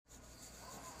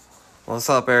What's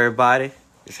up, everybody?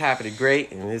 It's happening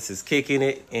great, and this is Kicking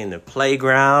It in the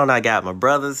Playground. I got my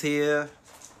brothers here.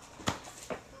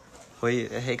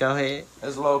 Hey, go ahead.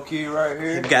 That's low key right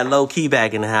here. We got low key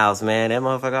back in the house, man. That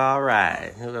motherfucker all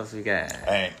right. Who else we got?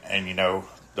 And you know,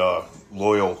 the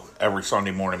loyal every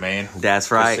Sunday morning man.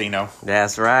 That's right. Casino.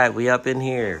 That's right. We up in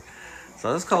here.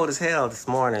 So it's cold as hell this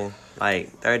morning. Like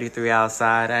 33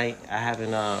 outside. I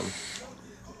haven't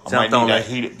I might need that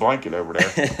heated blanket over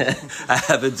there. I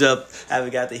haven't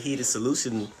got the heated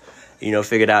solution,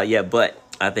 figured out yet. But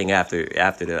I think after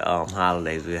the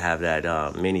holidays, we'll have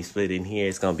that mini split in here.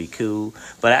 It's gonna be cool.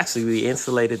 But actually, we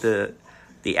insulated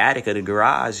the attic of the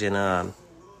garage, and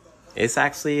it's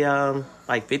actually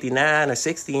like 59 or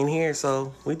 60 in here.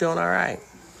 So we're doing all right.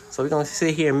 So we're gonna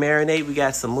sit here and marinate. We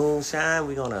got some moonshine.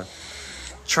 We're gonna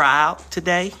try out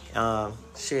today.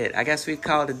 I guess we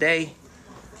call today.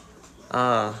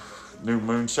 New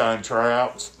moonshine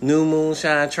tryouts. New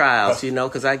moonshine tryouts,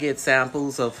 because I get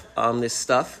samples of this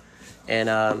stuff, and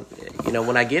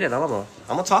when I get it, I'm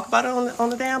gonna talk about it on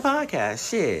the damn podcast.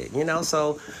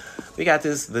 So we got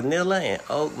this vanilla and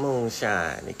oat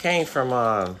moonshine. It came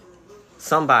from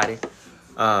somebody,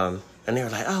 and they were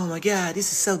like, "Oh my god, this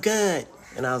is so good,"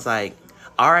 and I was like,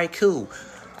 "All right, cool."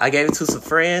 I gave it to some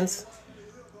friends,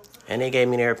 and they gave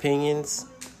me their opinions.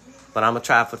 But I'm going to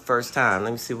try it for the first time.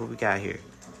 Let me see what we got here.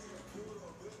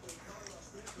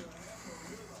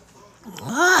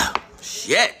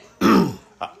 Shit.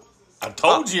 I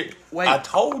told you. Wait. I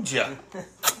told you.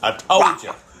 I told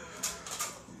you.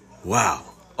 Wow.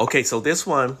 Okay, so this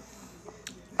one,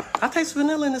 I taste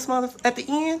vanilla in this at the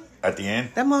end. At the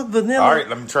end? That vanilla. All right,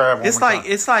 let me try it one more time.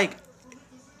 It's like,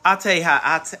 I'll tell you how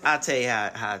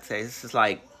it tastes. It's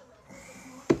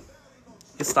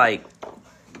like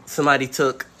somebody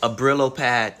took a Brillo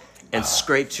pad and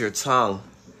scraped your tongue,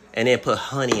 and then put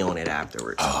honey on it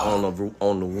afterwards on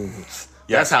the wounds.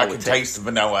 Yes, that's how I can taste the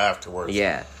vanilla afterwards.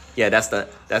 Yeah, that's the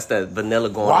vanilla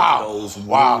going into those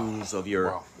wounds of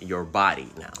your body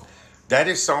now. That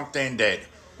is something that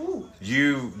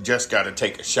you just got to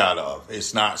take a shot of.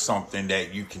 It's not something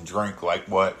that you can drink like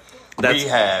what we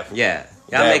have. Yeah.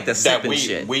 I make the sipping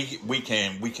shit. We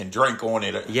can drink on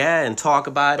it. Yeah, and talk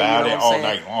about it. All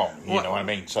night long. You know what I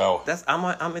mean? So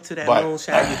I'm into that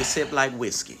moonshine. You can sip like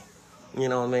whiskey. You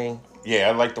know what I mean? Yeah,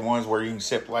 I like the ones where you can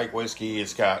sip like whiskey.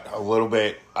 It's got a little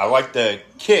bit. I like the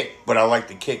kick, but I like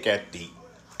the kick at the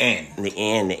end. The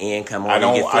end come on. I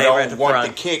don't want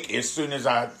the kick as soon as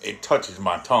it touches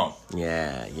my tongue.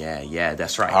 Yeah.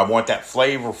 That's right. I want that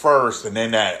flavor first, and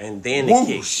then the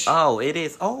whoosh. Kick. Oh, it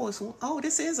is.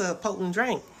 This is a potent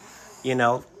drink.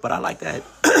 But I like that.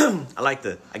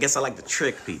 I guess I like to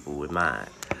trick people with mine.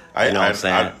 You know what I'm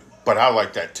saying? But I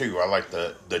like that too. I like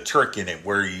the trick in it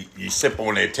where you sip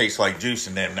on it, it tastes like juice,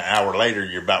 and then an hour later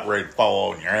you're about ready to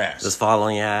fall on your ass. Just fall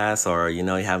on your ass, or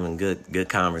you're having good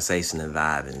conversation and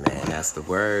vibing, man. That's the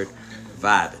word,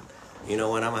 vibing. You know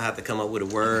what? I'm gonna have to come up with a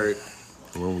word.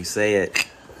 When we say it,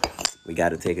 we got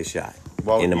to take a shot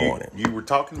in the morning. You were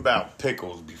talking about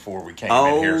pickles before we came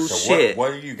in here. So shit.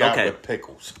 What do you got with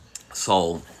pickles?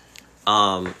 So,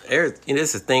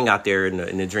 there's a thing out there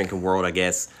in the drinking world, I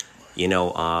guess.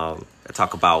 I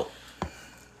talk about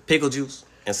pickle juice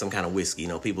and some kind of whiskey.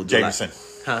 People do Jameson.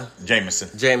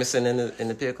 Jameson in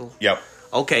the pickle. Yep.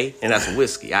 Okay, and that's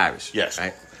whiskey, Irish. Yes.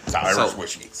 Right. It's Irish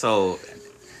whiskey. So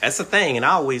that's the thing, and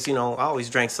I always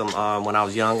drank some. When I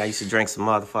was young, I used to drink some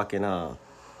motherfucking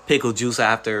pickle juice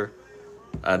after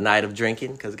a night of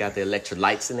drinking because it got the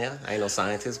electrolytes in there. I ain't no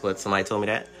scientist, but somebody told me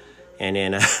that. And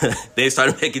then they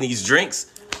started making these drinks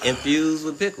infused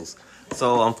with pickles.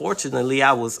 So unfortunately,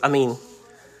 I was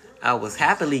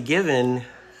happily given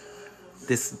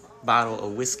this bottle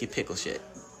of whiskey pickle shit.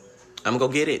 I'm gonna go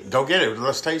get it. Go get it.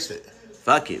 Let's taste it.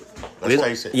 Fuck it. Let's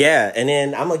taste it. Yeah, and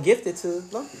then I'm gonna gift it to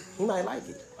Lumpy. He might like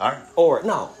it. All right. Or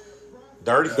no.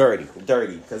 Dirty,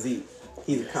 because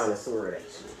he's a connoisseur of that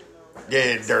shit.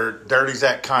 Yeah, Dirty's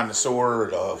that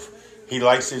connoisseur of. He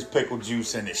likes his pickle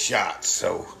juice and his shots,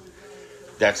 so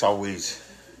that's always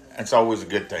a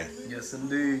good thing. Yes,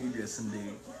 indeed.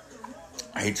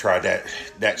 He tried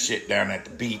that shit down at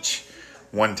the beach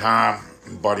one time.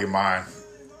 A buddy of mine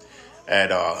at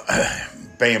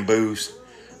Bamboo's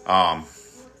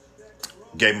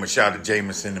gave him a shot of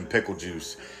Jameson and pickle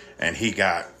juice, and he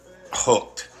got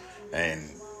hooked. And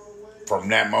from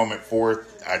that moment forth,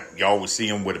 you always see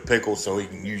him with a pickle, so he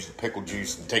can use the pickle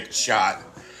juice and take a shot.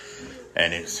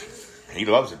 And he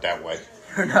loves it that way.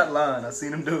 You're not lying. I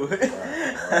seen him do it.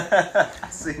 I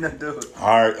seen him do it.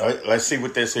 All right, let's see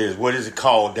what this is. What is it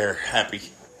called there, Happy?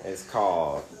 It's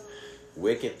called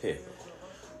Wicked Pickle.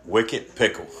 Wicked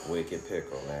Pickle. Wicked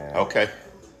Pickle, man. Okay.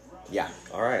 Yeah.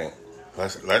 All right.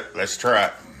 Let's try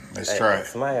it. Let's try it.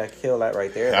 Somebody got to kill that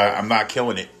right there. I'm not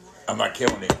killing it. I'm not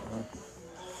killing it.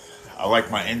 I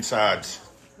like my insides.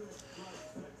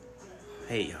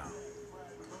 Hey, y'all.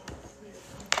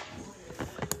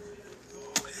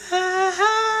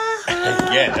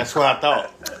 Yeah, that's what I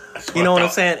thought. You know what I'm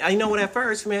saying? You know what? At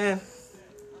first, man,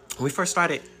 when we first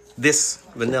started this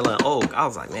vanilla and oak, I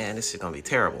was like, man, this shit gonna be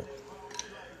terrible.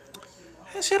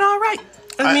 That shit all right.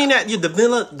 I mean that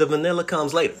the vanilla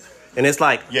comes later, and it's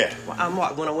like, yeah.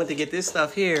 When I went to get this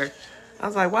stuff here, I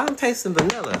was like, why I'm tasting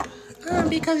vanilla?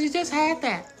 Because you just had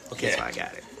that. Okay, so I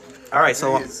got it. All right,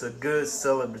 so it's a good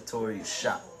celebratory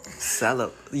shot.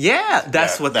 Yeah,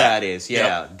 that's what that is.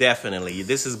 Yeah, Yep. definitely.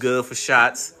 This is good for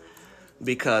shots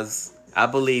because I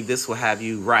believe this will have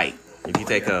you right if you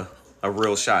take a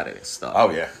real shot at this stuff.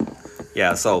 Oh yeah.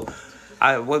 Yeah. So,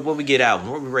 what we get out?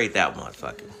 What we rate that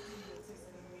motherfucker?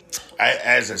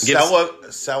 As a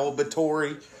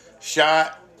celebratory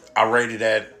shot, I rated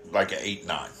at like an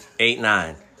 8-9.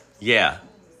 8-9. Yeah.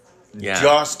 Yeah.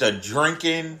 Just a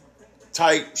drinking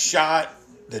type shot,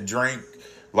 the drink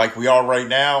like we are right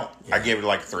now, I give it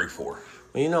like a 3-4. Well,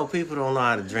 you know, people don't know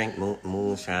how to drink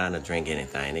moonshine or drink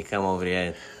anything. They come over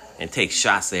there and take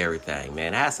shots of everything,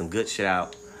 man. I had some good shit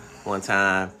out one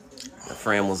time. A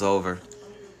friend was over.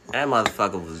 That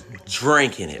motherfucker was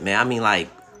drinking it, man. I mean, like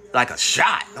a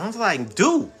shot. I was like,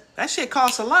 dude, that shit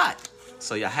costs a lot.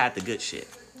 So y'all had the good shit.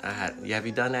 Have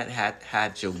you done that?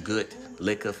 Had your good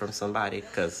liquor from somebody?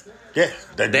 Because yeah,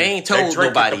 they ain't told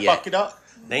nobody yet. Fuck it up.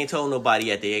 They ain't told nobody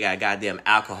yet they got a goddamn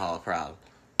alcohol problem.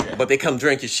 Yeah. But they come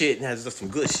drink your shit and has some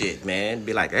good shit, man.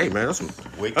 Be like, hey, man, that's some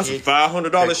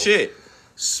 $500 shit.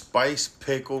 Spice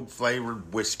pickled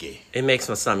flavored whiskey. It makes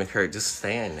my stomach hurt just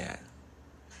saying that.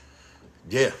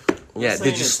 Yeah. Yeah.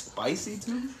 Did you spicy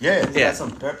too? Yeah. Is that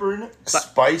some pepper in it?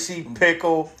 Spicy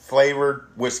pickle flavored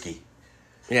whiskey.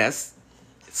 Yes.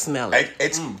 Smell it.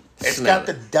 It's got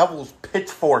the devil's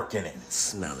pitchfork in it.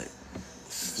 Smell it.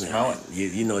 Smell it.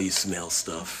 You know you smell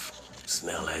stuff.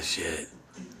 Smell that shit.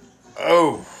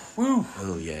 Oh. Woo.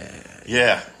 Oh yeah.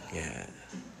 Yeah. Yeah.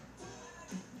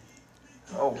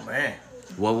 Oh man.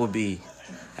 What would be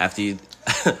after you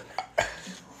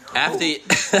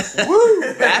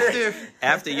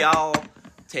after y'all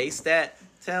taste that?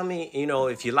 Tell me, you know,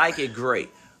 if you like it, great.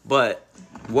 But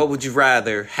what would you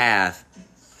rather have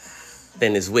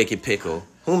than this wicked pickle?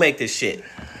 Who make this shit?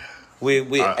 We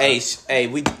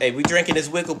drinking this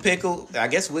wicked pickle. I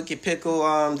guess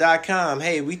wickedpickle.com.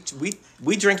 Hey,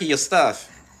 we drinking your stuff.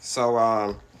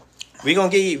 So we can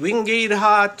give you the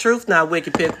hard truth now,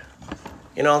 wicked pickle.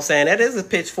 You know what I'm saying? That is a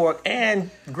pitchfork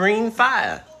and green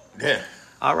fire. Yeah.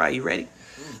 All right, you ready?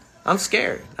 I'm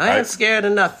scared. I ain't scared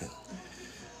of nothing.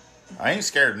 I ain't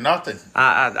scared of nothing.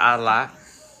 I lie.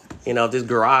 You know, if this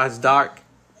garage dark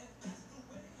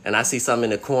and I see something in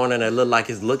the corner that look like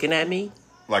it's looking at me.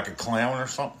 Like a clown or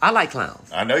something? I like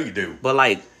clowns. I know you do. But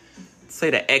like, say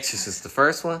The Exorcist, the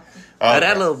first one. Oh,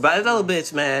 that little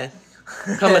bitch, man,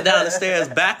 coming down the stairs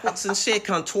backwards and shit,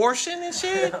 contortion and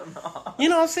shit. You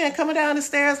know what I'm saying? Coming down the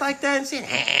stairs like that and shit.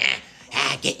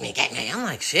 Get me. I'm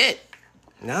like, shit.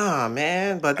 Nah,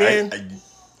 man. But then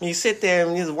you sit there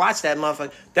and you just watch that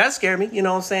motherfucker. That scared me. You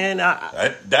know what I'm saying?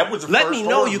 That was the let first me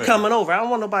know you movie. coming over. I don't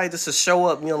want nobody just to show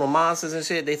up, you know, monsters and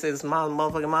shit. They say this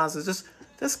motherfucking monsters.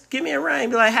 Just give me a ring.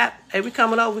 Be like, hey, we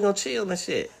coming over. We gonna chill and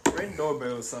shit. Ring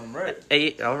doorbell or something, right?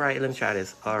 Hey, all right, let me try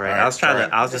this. All right, All right,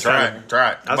 I was just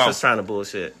trying to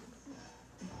bullshit.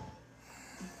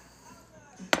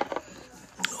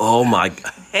 Oh my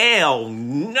God. Hell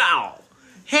no.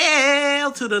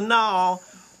 Hell to the no.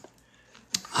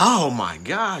 Oh my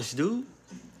gosh, dude.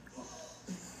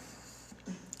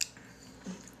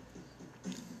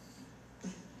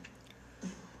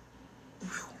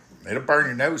 It'll burn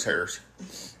your nose hairs.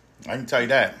 I can tell you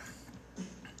that.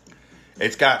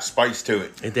 It's got spice to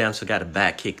it. It damn sure got a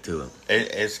back kick to it.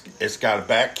 It's got a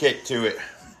back kick to it.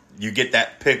 You get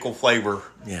that pickle flavor.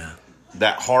 Yeah.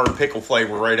 That hard pickle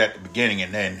flavor right at the beginning,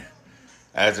 and then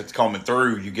as it's coming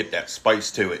through, you get that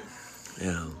spice to it.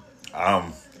 Yeah.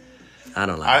 I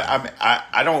don't like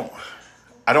I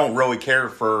don't really care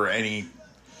for any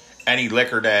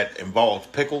liquor that involves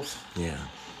pickles. Yeah.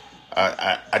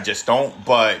 I just don't,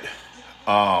 but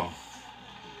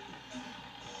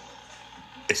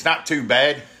it's not too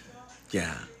bad.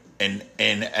 Yeah. In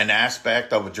an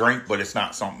aspect of a drink, but it's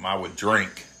not something I would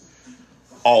drink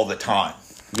all the time.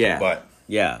 Yeah. But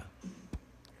yeah.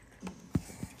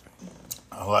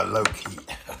 I like low key.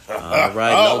 All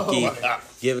right, Loki.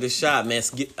 Give it a shot, man.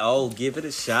 Give it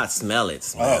a shot. Smell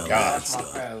it. Oh, God. My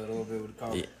palate a little bit with the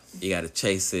coffee. You got to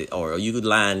chase it, or you could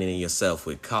line it in yourself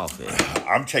with coffee.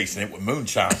 I'm chasing it with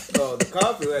moonshine. The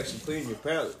coffee will actually clean your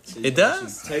palate. So you It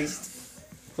does? Taste.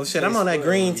 Well, shit, I'm on that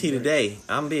green tea today.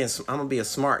 I'm gonna be a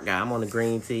smart guy. I'm on the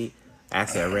green tea.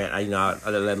 Actually, I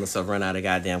let myself run out of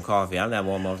goddamn coffee. I'm that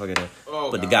one motherfucker that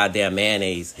put the goddamn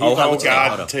mayonnaise. He's old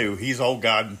garden too. He's old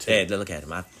garden too. Yeah, look at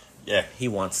him. Yeah. He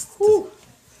wants to.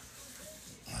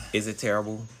 Is it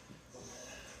terrible?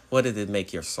 What did it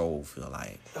make your soul feel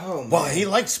like? Oh, man. Well, he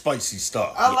likes spicy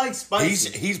stuff. I like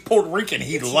spicy. He's Puerto Rican.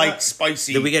 He likes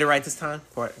spicy. Did we get it right this time?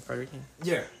 Puerto Rican?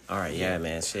 Yeah. All right, yeah,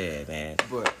 man. Shit, man.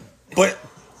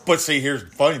 But see, here's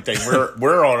the funny thing.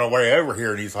 We're on our way over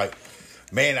here, and he's like,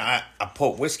 "Man, I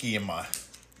put whiskey in my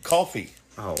coffee."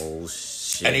 Oh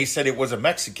shit! And he said it was a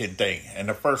Mexican thing. And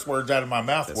the first words out of my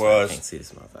mouth That's why I was, can't see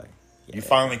this motherfucker. Yeah. "You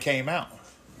finally came out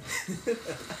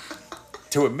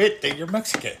to admit that you're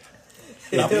Mexican,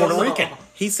 not Puerto Rican."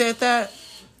 He said that.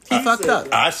 He fucked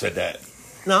up. I said that.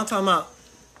 No, I'm talking about.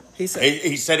 He said.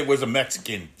 He said it was a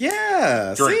Mexican.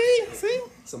 Yeah. Drink. See.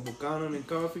 Some Buchanan in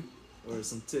coffee, or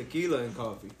some tequila in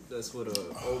coffee. That's what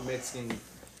old Mexican.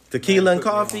 Tequila and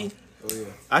coffee. Oh yeah.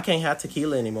 I can't have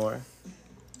tequila anymore.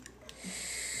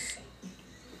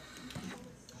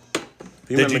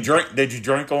 Did you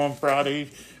drink on Friday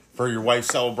for your wife's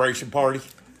celebration party?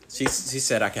 She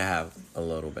said I could have a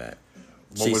little bit.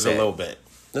 What was a little bit?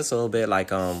 Just a little bit,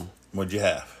 like What'd you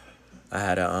have? I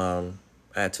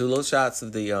had 2 little shots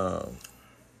of the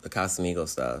Casamigo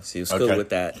stuff. She was cool with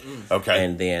that. Okay.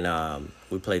 And then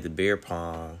we played the beer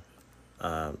pong.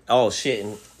 Oh shit,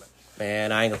 and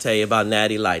man, I ain't gonna tell you about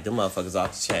Natty Light. Them motherfuckers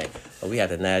off the chain. But we had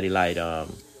the Natty Light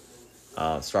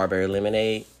strawberry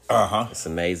lemonade. It's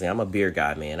amazing. I'm a beer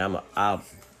guy, man. I'll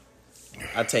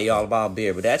tell you all about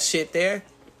beer, but that shit there,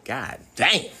 god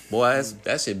damn, boys,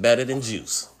 that shit better than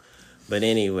juice. But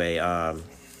anyway,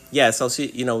 yeah. So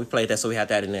we played that, so we had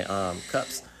that in the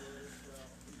cups.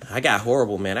 I got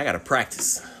horrible, man. I gotta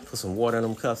practice. Put some water in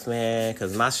them cups, man,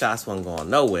 because my shots wasn't going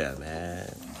nowhere,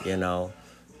 man.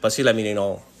 But she let me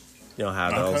know how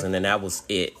it goes, and then that was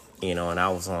it. And I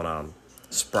was on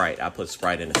Sprite. I put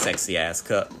Sprite in a sexy ass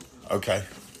cup. Okay.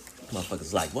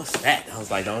 Motherfuckers like, what's that? I was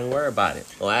like, don't even worry about it.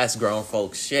 Well, that's grown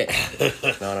folks shit. You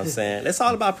know what I'm saying? It's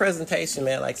all about presentation,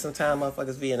 man. Like, sometimes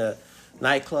motherfuckers be in a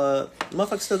nightclub.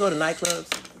 Motherfuckers still go to nightclubs?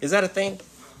 Is that a thing?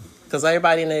 Because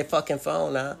everybody in their fucking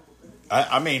phone now.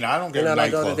 I mean, I don't go to nightclubs.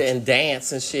 Like, go to and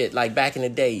dance and shit, like back in the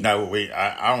day. No,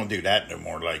 I don't do that no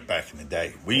more like back in the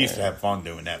day. We used to have fun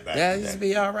doing that back in the day. Yeah, it used to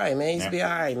be all right, man. It used to be all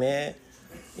right, man.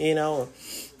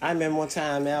 I remember one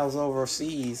time, man, I was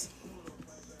overseas.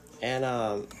 And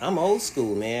I'm old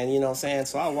school, man, you know what I'm saying?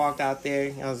 So I walked out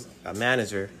there. I was a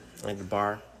manager at the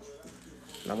bar.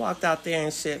 And I walked out there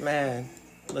and shit, man.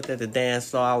 Looked at the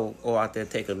dance floor. I would go out there,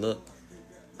 take a look.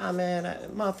 Man,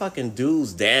 motherfucking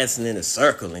dudes dancing in a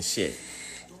circle and shit.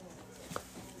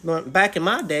 But back in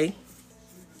my day,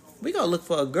 we gonna look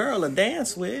for a girl to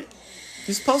dance with.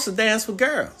 You're supposed to dance with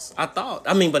girls, I thought.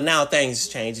 But now things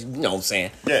change, you know what I'm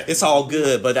saying? Yeah. It's all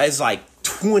good, but it's like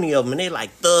 20 of them, and they like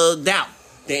thugged out.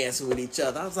 Dancing with each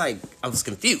other. I was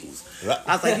confused.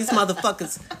 I was like, these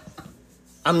motherfuckers.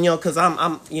 Cause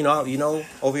I'm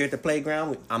over here at the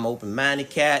playground, I'm open-minded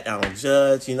cat. I don't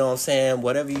judge. You know what I'm saying?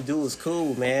 Whatever you do is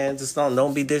cool, man. Just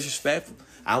don't be disrespectful.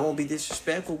 I won't be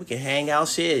disrespectful. We can hang out,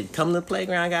 shit. Come to the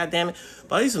playground, goddammit.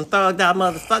 But these some thugged out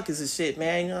motherfuckers and shit,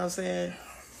 man. You know what I'm saying?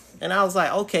 And I was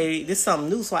like, okay, this is something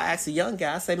new. So I asked a young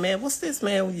guy. I said, man, what's this,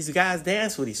 man? When these guys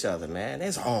dance with each other, man?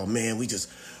 That's man, we just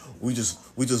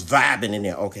vibing in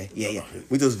there. Okay, yeah.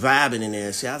 We just vibing in there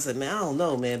and shit. I said, man, I don't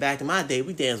know, man. Back in my day,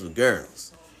 we danced with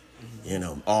girls.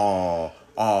 All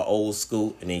old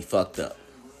school, and they fucked up.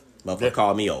 Motherfucker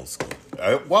called me old school.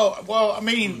 Well, I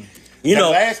mean, how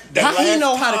do you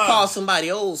know how to call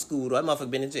somebody old school? Though? That motherfucker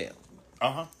been in jail.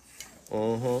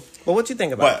 But what you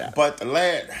think about that? But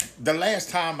the last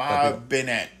time I've been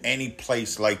at any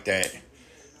place like that,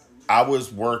 I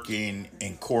was working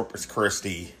in Corpus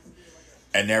Christi,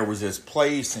 and there was this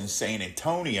place in San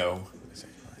Antonio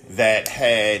that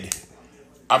had,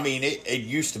 it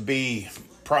used to be,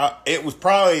 it was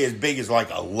probably as big as like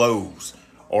a Lowe's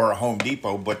or a Home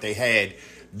Depot, but they had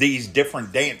these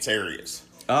different dance areas.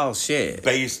 Oh, shit.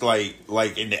 Based like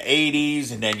in the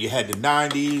 80s, and then you had the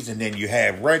 90s, and then you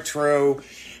had retro,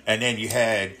 and then you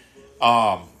had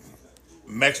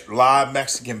live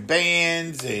Mexican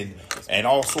bands and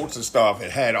all sorts of stuff.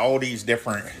 It had all these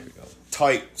different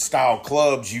type style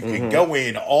clubs you could go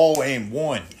in all in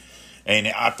one. And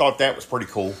I thought that was pretty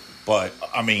cool. But,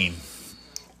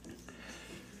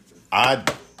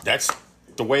 that's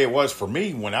the way it was for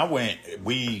me. When I went,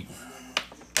 we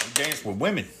danced with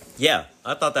women. Yeah,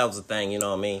 I thought that was a thing, you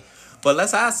know what I mean? But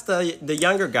let's ask the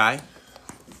younger guy.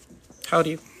 How old are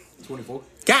you? 24.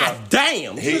 God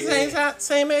damn! He's the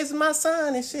same age as my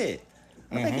son and shit.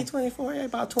 I think he's 24. Yeah,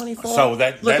 about 24. So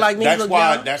look like me. That's look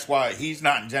why. young. That's why he's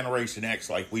not in Generation X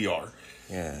like we are.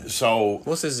 Yeah. So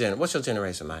What's your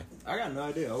generation, Mike? I got no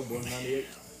idea. I was born in 98.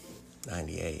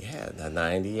 98. Yeah,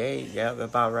 98. Yeah,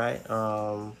 about right.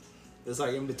 It's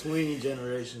like in between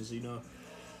generations, you know.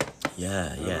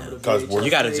 Yeah. Because You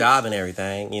got a job and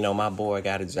everything. You know, my boy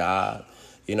got a job.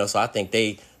 You know, so I think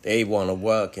they want to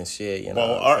work and shit. You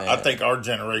know. well, I think our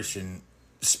generation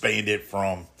spanned it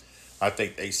from. I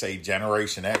think they say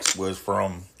Generation X was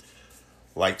from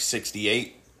like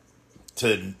 68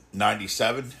 to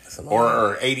 97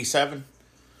 or 87.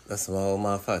 That's some old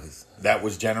motherfuckers. That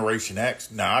was Generation X.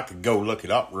 Now, I could go look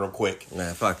it up real quick.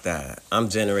 Nah, fuck that. I'm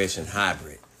generation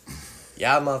hybrid.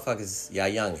 Y'all motherfuckers, y'all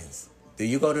youngins. Do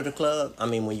you go to the club? I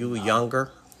mean, when you were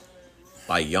younger?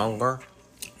 Like younger?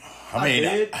 I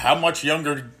mean, how much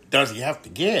younger does he have to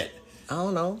get? I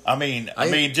don't know. I mean,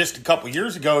 just a couple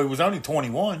years ago, he was only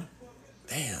 21.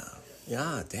 Damn.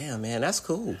 Yeah, damn, man. That's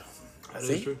cool. That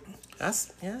See? is true.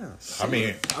 That's, yeah. I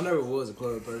mean, I never was a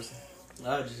club person.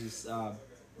 I just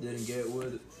didn't get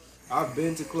with it. I've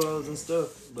been to clubs and stuff,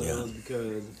 but it was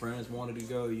because the friends wanted to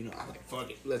go. You know, I'm like, fuck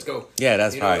it, let's go. Yeah,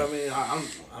 that's you know right. what I mean?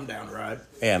 I'm down to ride.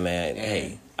 Yeah, man. And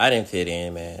Hey, I didn't fit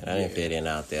in, man. I didn't fit in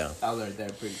out there. I learned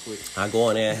that pretty quick. I go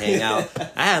in there and hang out.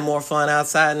 I had more fun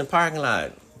outside in the parking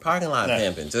lot.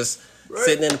 Pimping. Just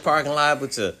sitting in the parking lot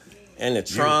with your in the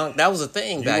trunk. That was a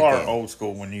thing back you are then. old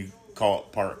school when you call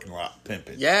it parking lot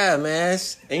pimping. Yeah, man.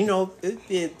 And you know, it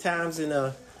be times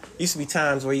used to be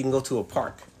times where you can go to a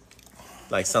park.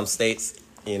 Like some states,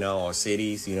 you know, or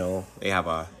cities, you know, they have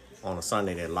on a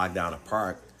Sunday they lock down a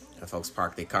park and folks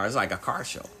park their cars. It's like a car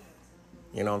show.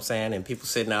 You know what I'm saying? And people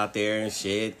sitting out there and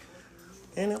shit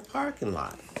in a parking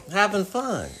lot, having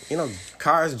fun. You know,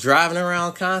 cars driving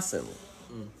around constantly.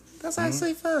 That's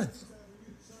actually fun.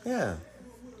 Yeah.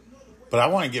 But I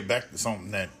want to get back to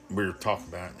something that we were talking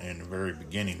about in the very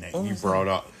beginning that you brought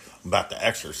up about The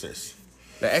Exorcist.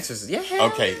 The Exorcist. Yeah.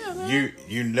 Okay, yeah,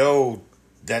 you know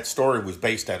that story was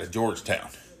based out of Georgetown.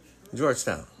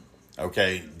 Georgetown.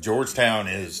 Okay, Georgetown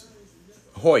is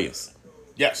Hoyas.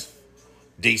 yes,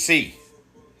 D.C.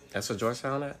 That's what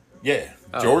Georgetown at? Yeah,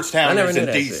 Oh, Georgetown I never is knew in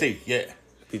that D.C. shit. Yeah.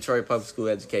 Detroit Public School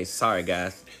Education. Sorry,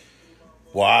 guys.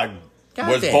 Well, I was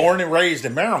Goddamn. born and raised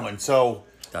in Maryland, so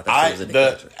Thought that shit was in the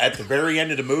country. at the very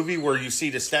end of the movie where you see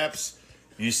the steps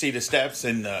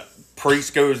and the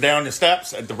priest goes down the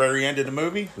steps at the very end of the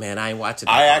movie. Man, I ain't watching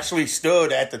that I part. actually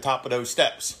stood at the top of those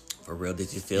steps. For real,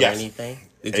 did you feel Yes. anything?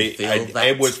 Did you feel that?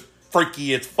 It was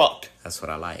freaky as fuck. That's what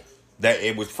I like. That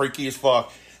it was freaky as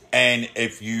fuck. And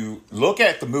if you look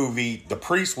at the movie, the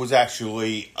priest was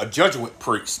actually a Jesuit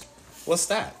priest. What's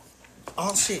that?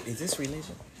 Oh, shit. Is this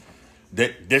religion?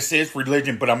 That this is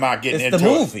religion, but I'm not getting It's into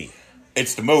the it. movie.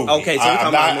 It's the movie. Okay, so we're talking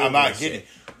about I'm movie not and getting shit.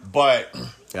 it. But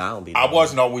Yeah, I don't be. I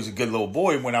wasn't always a good little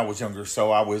boy when I was younger,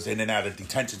 so I was in and out of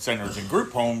detention centers and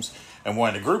group homes. And one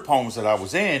of the group homes that I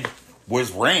was in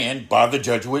was ran by the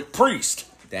Jesuit priest.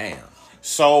 Damn.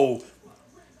 So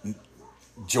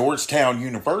Georgetown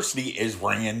University is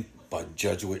ran by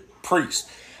Jesuit priests.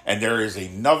 And there is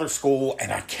another school,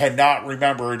 and I cannot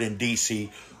remember it in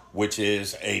D.C., which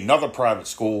is another private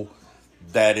school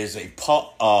that is a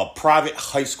private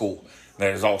high school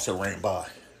that is also ran by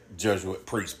Jesuit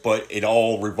priests. But it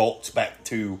all revolts back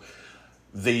to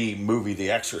the movie The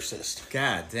Exorcist.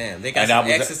 God damn. They got some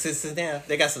exorcists in there.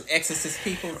 They got some exorcist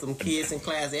people, some kids in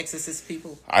class, exorcist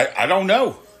people. I don't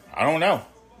know.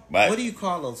 But What do you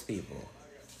call those people?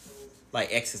 Like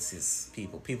exorcist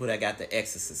people that got the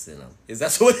exorcist in them. Is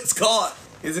that what it's called?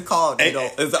 Is it called, is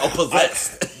it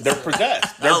possessed? They're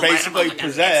possessed. They're Oh, man, basically I got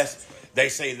possessed. They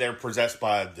say they're possessed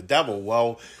by the devil.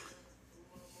 Well,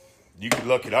 you can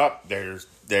look it up.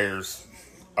 There's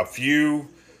a few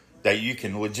that you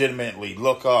can legitimately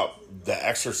look up. The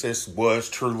Exorcist was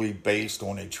truly based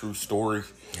on a true story.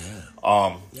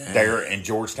 There in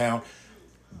Georgetown,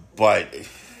 but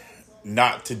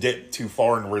not to dip too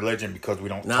far in religion because we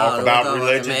don't talk about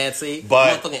religion. Man, see,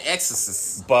 but motherfucking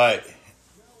exorcists. But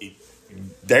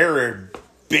there are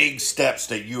big steps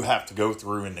that you have to go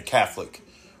through in the Catholic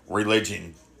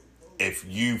religion. If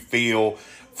you feel,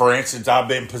 for instance, I've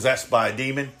been possessed by a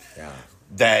demon,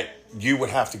 that you would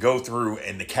have to go through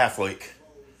in the Catholic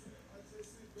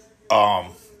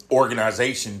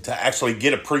organization to actually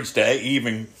get a priest to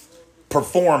even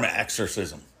perform an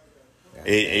exorcism.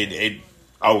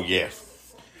 Oh yeah,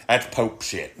 that's Pope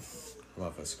shit.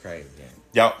 Motherfuckers crazy.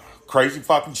 Yep, crazy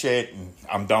fucking shit. And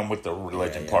I'm done with the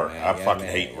religion part. Man. I fucking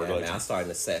hate religion. Man, I'm starting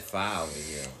to set fire over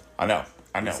here. I know.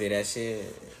 I know. You see that shit?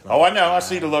 Oh, I know. I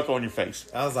see the look on your face.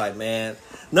 I was like, man,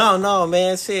 no,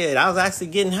 man, shit. I was actually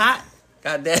getting hot.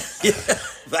 Goddamn,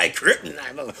 like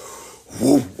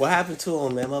kryptonite. What happened to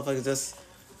him, man? Motherfucker just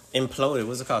imploded.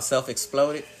 What's it called?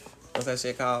 Self-exploded? What's that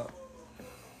shit called?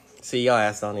 See, y'all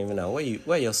ass don't even know.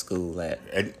 Where your school at?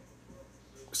 And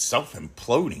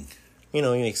self-imploding. You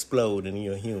know, you explode and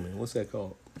you're a human. What's that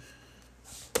called?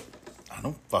 I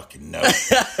don't fucking know.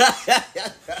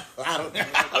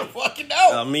 I don't fucking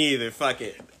know. Me either. Fuck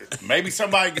it. Maybe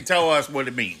somebody can tell us what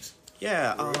it means.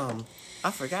 Yeah,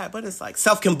 I forgot, but it's like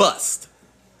self-combust.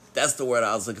 That's the word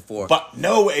I was looking for. But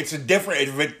no, it's a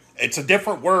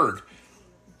different word.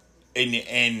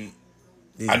 And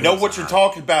I know what you're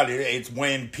talking about. It's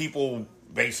when people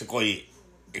basically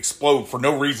explode for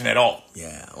no reason at all.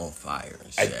 Yeah, on fire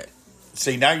and shit.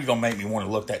 See, now you're gonna make me want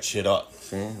to look that shit up.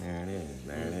 See, there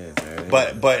it is.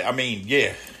 But I mean,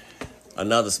 yeah.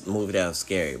 Another movie that was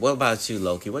scary. What about you,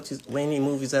 Loki? Any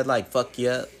movies that like fuck you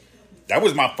up? That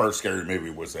was my first scary movie.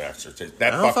 Was The Exorcist.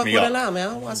 That I don't fucked fuck me with up. it now, man.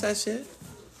 I don't watch that shit.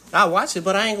 I watch it,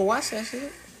 but I ain't gonna watch that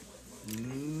shit.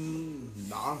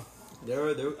 Nah.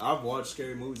 I've watched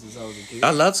scary movies since I was a kid.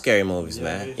 I love scary movies,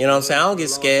 man. You know what I'm saying? I don't get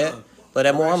scared, but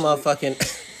that more motherfucking.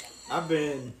 I've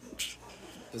been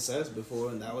possessed before,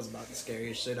 and that was about the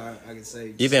scariest shit I can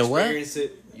say. You been what? Experience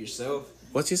it yourself.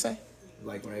 What you say?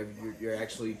 Like whenever you're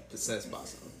actually possessed by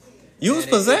something. You was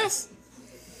possessed?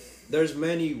 There's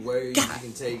many ways you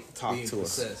can take Talk being to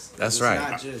us. possessed. That's it's right.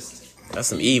 Not just That's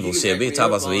some evil shit. We can talk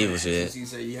about some evil shit. You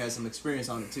say you had some experience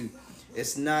on it too.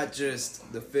 It's not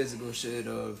just the physical shit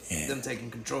of them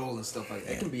taking control and stuff like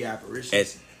that. It can be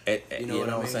apparitions. You know what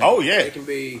I'm saying? Oh yeah. It can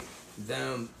be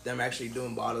them actually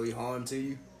doing bodily harm to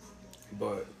you.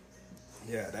 But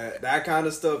yeah, that kind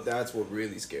of stuff, that's what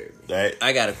really scared me.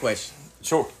 I got a question.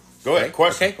 Sure. Go ahead.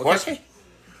 Question. Okay.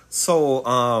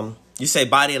 So, you say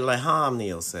bodily harm to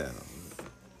yourself.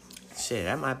 Shit,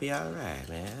 that might be all right,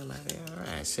 man. That might be all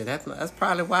right. Shit, that's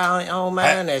probably why I don't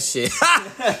mind that shit.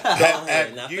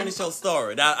 Now finish your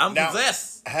story. Now, I'm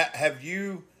possessed. Have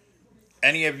you,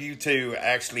 any of you two,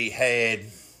 actually had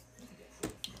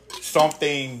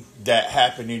something that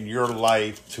happened in your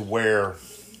life to where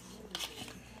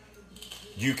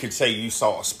you could say you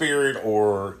saw a spirit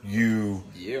or you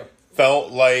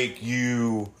felt like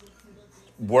you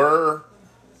were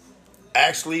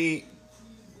actually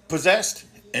possessed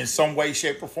in some way,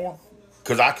 shape, or form?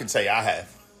 Because I can say I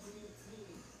have.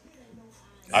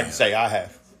 I can say I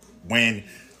have. When,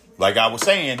 like I was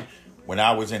saying, when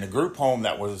I was in a group home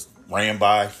that was ran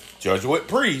by Jesuit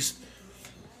priests,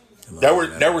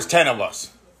 there was 10 of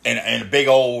us. And a big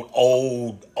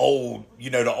old, you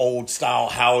know, the old style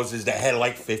houses that had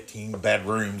like 15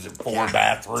 bedrooms and 4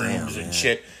 bathrooms and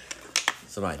shit.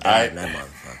 Somebody died in that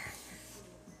motherfucker.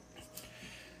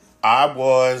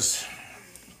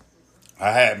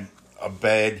 I had a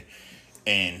bed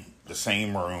in the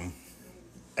same room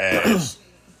as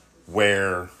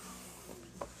where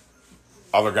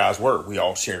other guys were. We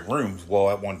all shared rooms. Well,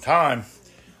 at one time,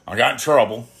 I got in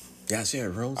trouble. Y'all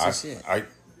shared rooms and shit?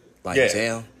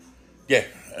 Jail? Yeah,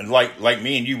 and like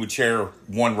me and you would share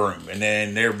one room, and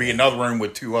then there'd be another room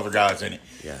with 2 other guys in it.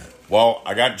 Yeah. Well,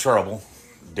 I got in trouble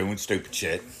doing stupid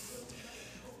shit.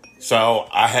 So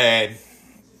I had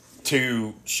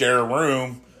to share a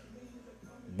room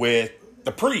with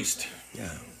the priest.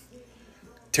 Yeah.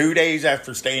 2 days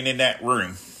after staying in that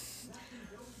room,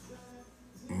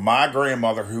 my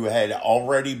grandmother, who had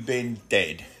already been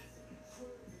dead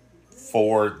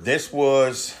this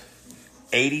was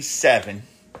 87.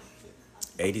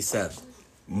 87.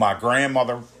 My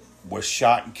grandmother was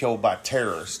shot and killed by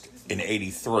terrorists in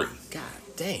 83. God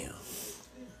damn.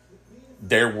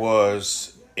 There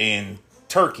was in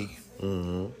Turkey.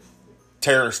 Mm-hmm.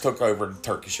 Terrorists took over the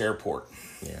Turkish airport.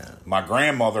 Yeah. My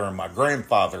grandmother and my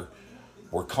grandfather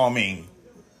were coming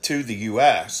to the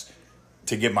U.S.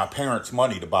 to give my parents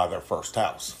money to buy their first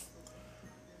house.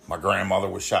 My grandmother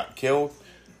was shot and killed.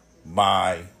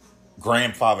 My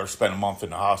grandfather spent a month in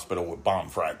the hospital with bomb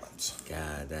fragments.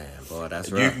 God damn, boy,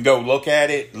 that's rough. You can go look at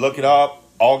it, look it up.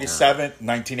 August 7th,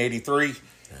 1983.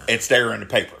 It's there in the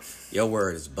paper. Your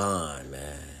word is bond,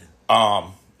 man.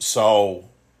 So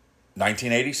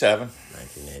 1987.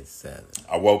 1987.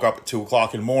 I woke up at 2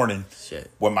 o'clock in the morning.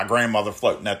 Shit. With my grandmother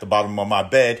floating at the bottom of my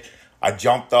bed. I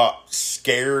jumped up,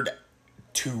 scared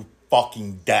to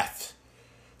fucking death.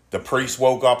 The priest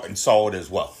woke up and saw it as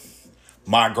well.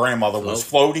 My grandmother was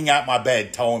floating at my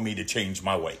bed telling me to change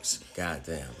my ways. God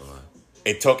damn, boy.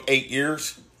 It took 8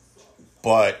 years,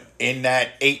 but in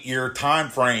that 8-year time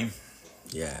frame,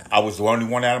 Yeah. I was the only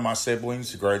one out of my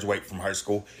siblings to graduate from high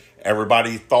school.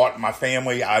 Everybody thought in my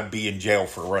family I'd be in jail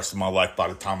for the rest of my life by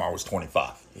the time I was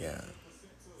 25. Yeah.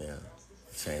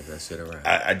 Change that shit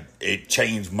around. It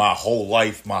changed my whole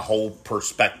life, my whole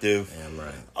perspective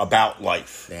about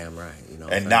life. Damn right. You know,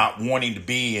 and not wanting to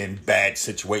be in bad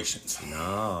situations.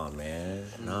 No, man.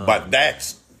 No. But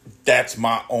that's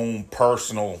my own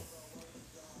personal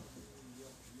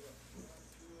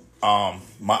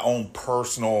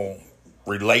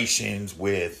relations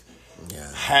with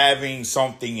having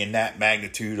something in that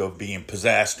magnitude of being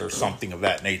possessed or something of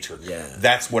that nature. Yeah.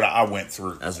 That's what I went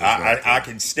through. I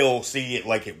can still see it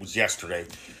like it was yesterday.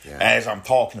 Yeah. As I'm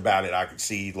talking about it, I can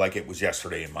see like it was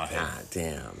yesterday in my head. God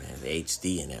damn, man. The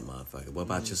HD in that motherfucker. What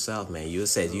about yourself, man? You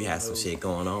said you had some shit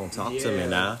going on. Talk to me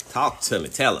now. Talk to me.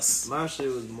 Tell us. My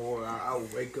shit was more, I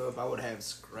would wake up, I would have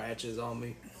scratches on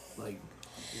me. Like,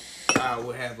 I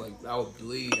would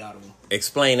bleed out of them.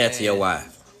 Explain that to your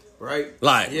wife. Right?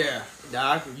 Like. Yeah.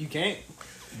 You can't.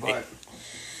 But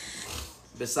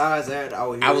besides that, I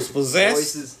would hear was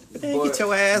possessed. Voices. Man, get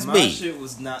your ass beat. My shit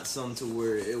was not something to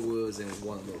where it was in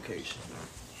one location.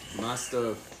 My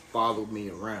stuff followed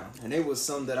me around. And it was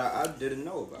something that I didn't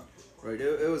know about. Right?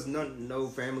 It was no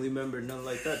family member, nothing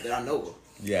like that I know of.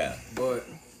 Yeah. But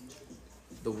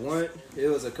it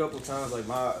was a couple times, like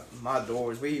my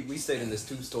doors, we stayed in this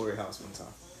 2-story house one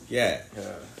time. Yeah.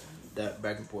 That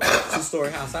back and forth.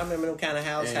 2-story house. I remember them kind of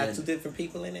houses had 2 different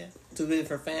people in it, 2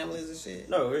 different families and shit.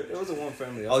 No, it was a 1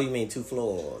 family house. Oh, you mean 2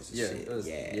 floors? And shit. It was,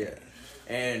 yeah.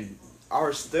 And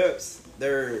our steps,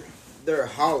 they're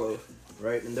hollow,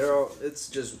 right? And it's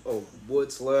just a wood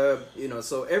slab, you know.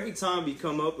 So every time you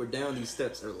come up or down, these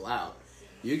steps are loud.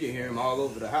 You can hear them all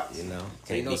over the house. You know,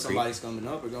 so you know somebody's coming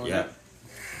up or going up.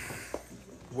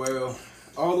 Well,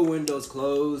 all the windows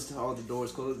closed, all the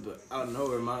doors closed, but out of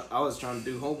nowhere, I was trying to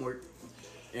do homework,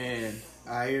 and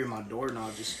I hear my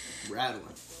doorknob just rattling.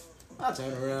 I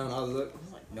turn around, I look,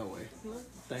 I'm like, no way.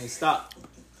 Thing stopped.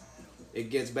 It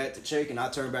gets back to shaking, I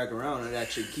turn back around, and it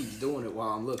actually keeps doing it while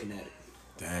I'm looking at it.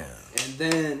 Damn. And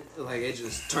then, like, it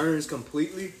just turns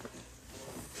completely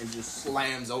and just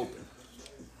slams open.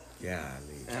 Yeah,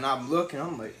 and I'm looking,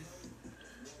 I'm like,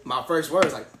 my first word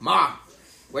is like, Mom!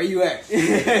 Where you at?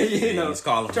 you know,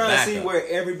 trying to see where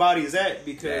everybody's at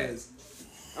because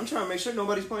I'm trying to make sure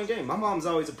nobody's playing game. My mom's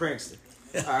always a prankster.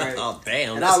 All right. Oh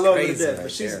damn! And I love her to death, but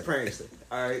she's a prankster.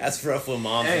 All right. That's rough when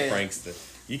mom's a prankster.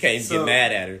 You can't get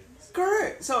mad at her.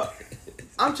 Correct. So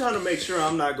I'm trying to make sure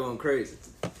I'm not going crazy.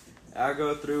 I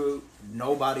go through.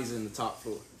 Nobody's in the top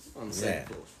floor on the second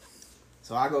floor.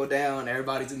 So I go down.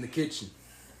 Everybody's in the kitchen.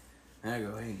 And I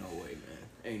go, ain't no way,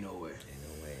 man. Ain't no way. Ain't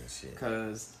no way and shit.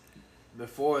 Because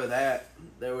before that,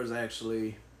 there was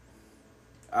actually,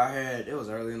 it was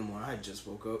early in the morning. I just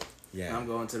woke up. Yeah. And I'm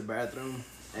going to the bathroom.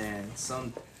 And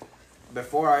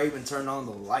before I even turned on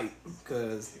the light,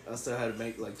 because I still had to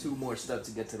make like 2 more steps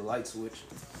to get to the light switch.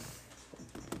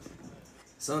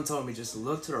 Son told me just to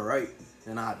look to the right.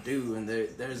 And I do. And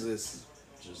there's this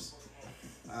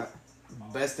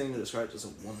best thing to describe just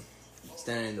a woman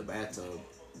standing in the bathtub.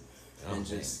 Oh, and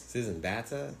just. She's in the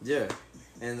bathtub? Yeah.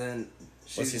 And then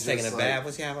she's taking a bath?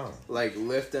 What's she have on? Like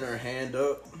lifting her hand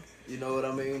up, you know what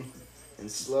I mean?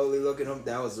 And slowly looking up.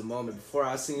 That was the moment. Before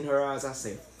I seen her eyes, I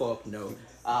said, fuck no.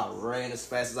 I ran as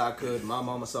fast as I could. My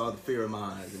mama saw the fear in my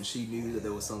eyes, and she knew that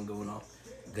there was something going on.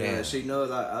 Yeah, she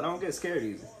knows I don't get scared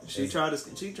easy. She tried to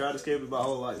scare me my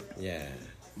whole life. Yeah.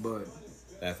 But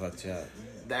that fucked you up.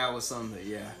 That was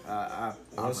something that, I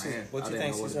what you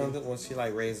think she's gonna do when she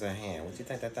like raised her hand? What you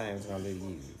think that thing was gonna do to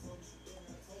you?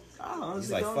 I honestly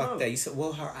He's like, don't fuck know. that. You said,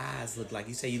 what her eyes look like?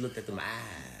 You say you looked at them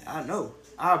eyes. I know.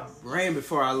 I ran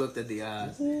before I looked at the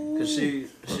eyes. Because she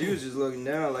was just looking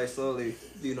down, like slowly,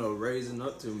 raising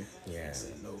up to me. Yeah. I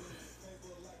said, no.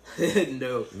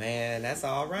 No. Man, that's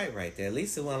all right there. At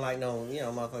least it wasn't like no,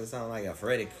 motherfucker sound like a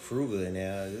Freddy Krueger in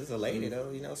there. This is a lady,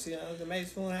 though. She maybe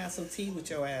she want to have some tea with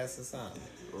your ass or something.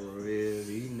 For real,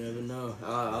 you never know.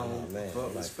 I don't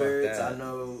fuck with spirits. I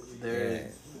know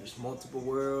there's multiple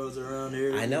worlds around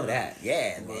here. I know that.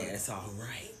 Yeah, man. It's all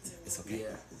right. It's okay.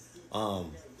 Yeah.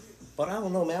 But I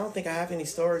don't know, man. I don't think I have any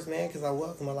stories, man, because I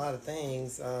welcome a lot of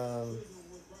things.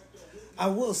 I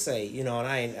will say, and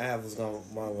I was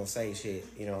gonna say shit,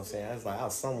 you know what I'm saying? I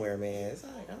was somewhere, man. It's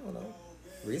like, I don't know,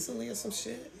 recently or some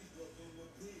shit.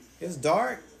 It was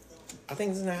dark. I think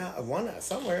it was in the house,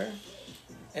 somewhere.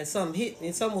 And something hit,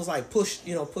 and something was like pushed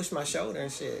my shoulder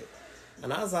and shit.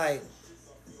 And I was like,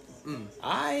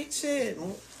 alright, shit,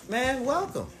 man,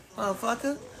 welcome,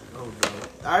 motherfucker. Oh, God.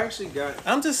 I actually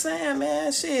I'm just saying,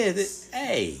 man, shit,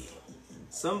 hey.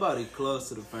 Somebody close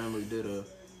to the family did a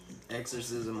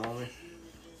exorcism on me.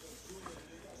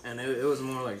 and it was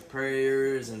more like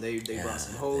prayers, and they brought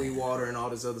some holy water and all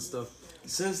this other stuff.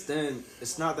 Since then,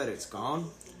 it's not that it's gone,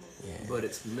 but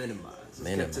it's minimized. It's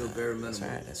kept to a very minimal.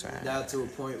 That's right. Got to a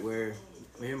point where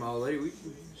me and my old lady,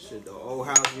 the old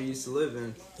house we used to live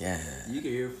in, you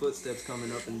could hear footsteps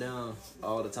coming up and down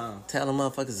all the time. Tell the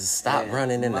motherfuckers to stop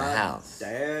running in the house.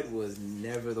 Dad was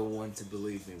never the one to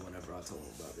believe me whenever I told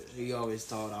him about it. He always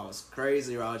thought I was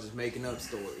crazy or I was just making up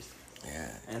stories.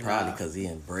 Yeah, and probably because he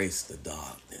embraced the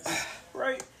darkness.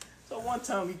 Right. So one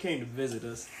time he came to visit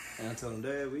us, and I told him,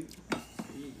 Dad,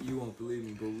 you won't believe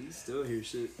me, but we still hear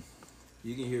shit.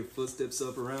 You can hear footsteps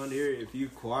up around here. If you're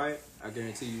quiet, I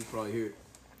guarantee you probably hear it.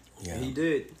 Yeah. And he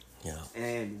did. Yeah.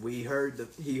 And he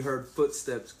heard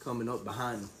footsteps coming up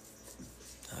behind him.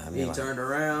 He turned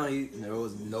around. There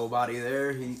was nobody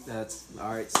there. That's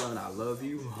all right, son. I love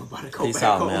you. I'm about to go Peace back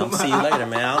out, home. man. I'll see you later,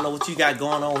 man. I don't know what you got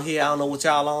going on here. I don't know what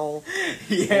y'all on.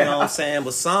 You know what I'm saying?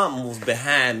 But something was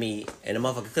behind me, and the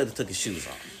motherfucker could have took his shoes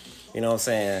off. You know what I'm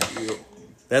saying? Yeah.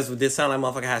 That's what this sound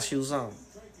like. Motherfucker has shoes on.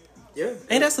 Yeah.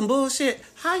 Ain't that some bullshit?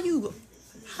 How you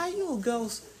a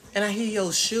ghost and I hear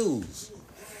your shoes?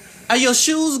 Are your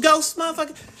shoes ghosts,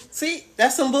 motherfucker? See,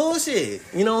 that's some bullshit.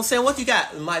 You know what I'm saying? What you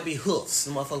got? It might be hoofs.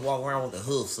 The motherfucker walk around with the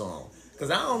hoofs on.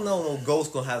 Because I don't know no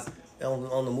ghost gonna have,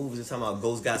 on the movies, they're talking about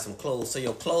ghosts got some clothes. So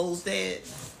your clothes dead?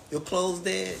 Your clothes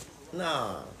dead?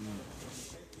 Nah.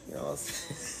 You know what I'm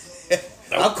saying?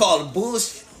 I'll call it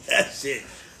bullshit. That shit.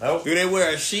 Nope. Do they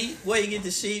wear a sheet? Where you get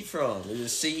the sheet from?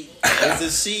 Is the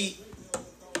sheet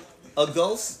a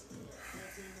ghost?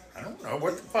 I don't know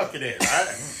what the fuck it is.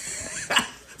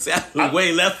 See, I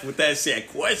way left with that shit.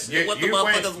 Question what the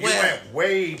motherfuckers wear. You went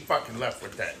way fucking left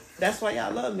with that. That's why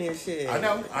y'all love me and shit. I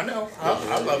know.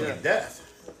 I love you to death.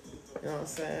 You know what I'm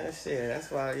saying? Shit,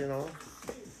 that's why, you know.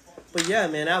 But yeah,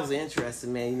 man, that was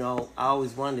interesting, man. You know, I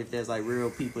always wonder if there's like real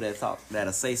people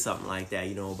that'll say something like that,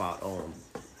 you know, about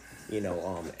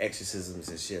exorcisms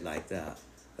and shit like that.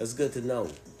 That's good to know.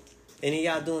 Any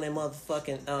of y'all doing that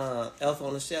motherfucking Elf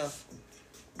on the Shelf?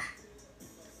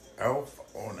 Elf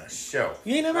on a Shelf.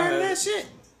 You ain't never heard of that shit?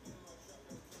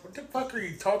 What the fuck are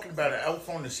you talking about? An Elf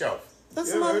on the Shelf? You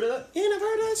ever heard of that? You ain't never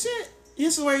heard of that shit?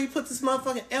 This is where you put this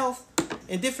motherfucking elf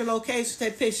in different locations,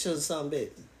 take pictures or something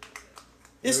big.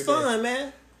 It's every fun, day.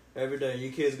 Man. Every day,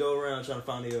 you kids go around trying to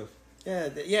find the elf.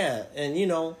 Yeah, and you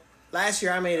know, last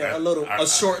year I made a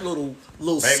short little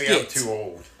skit. Maybe I'm too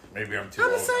old. I'm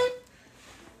the same.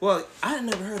 Well, I had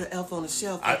never heard of Elf on the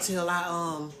Shelf until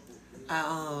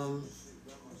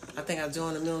I think I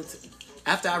joined the military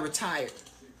after I retired.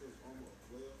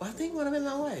 Well, I think when I met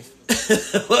my wife.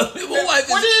 What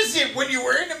is it? When you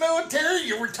were in the military,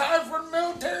 you retired from the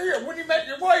military, or when you met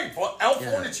your wife? Elf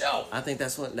on the Shelf. I think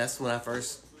that's when I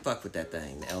first fucked with that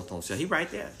thing, the Elf on the Shelf. He right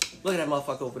there. Look at that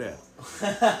motherfucker over there.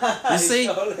 You see?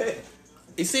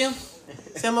 You see him?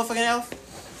 See that motherfucking elf?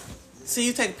 See,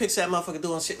 you take a picture of that motherfucker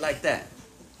doing shit like that.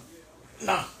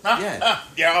 Nah.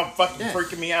 Y'all fucking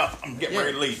freaking me out. I'm getting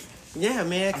ready to leave. Yeah,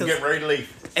 man. I'm getting ready to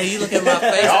leave. Hey, you look at my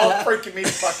face. Y'all freaking me the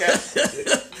fuck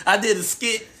out. I did a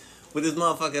skit with this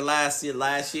motherfucker last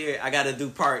year. I got to do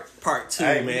part 2,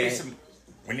 hey, man.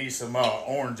 We need some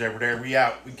orange over there. We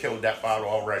out. We killed that bottle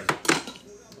already.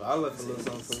 Well, I left a little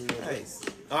something for you. Nice.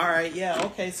 All right, yeah,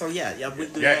 okay. So, yeah, we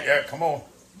do that. Yeah, come on.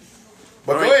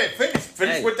 But go ahead,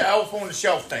 finish with the Elf on the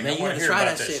Shelf thing. Man, I you want to hear hear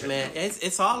about that shit, man.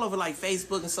 It's all over like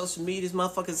Facebook and social medias.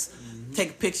 Motherfuckers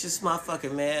take pictures,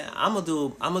 motherfucker, man. I'm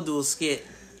gonna do a skit.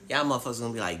 Y'all motherfuckers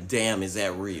gonna be like, damn, is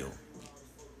that real?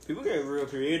 People get real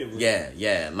creative with it.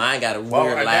 Yeah. Mine got a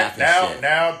weird laugh and shit.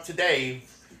 Now today,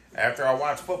 after I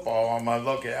watch football, I'm gonna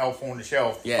look at Elf on the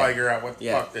Shelf to figure out what the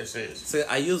fuck this is. So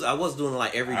I was doing it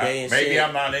like every day and maybe shit.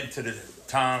 I'm not into the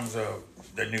times of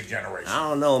the new generation. I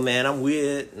don't know, man. I'm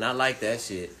weird, and I like that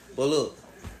shit. But look,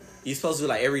 you're supposed to do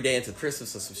like every day into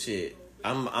Christmas or some shit.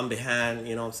 I'm behind,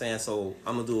 you know what I'm saying? So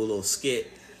I'm gonna do a little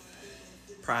skit,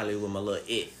 probably with my little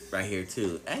it right here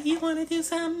too. Hey, you wanna do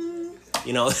something?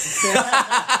 You know?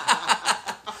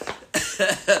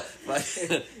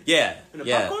 Yeah.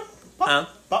 Popcorn?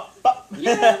 Pop.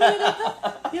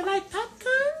 You like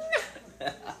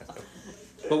popcorn?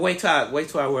 But wait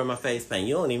till I wear my face paint.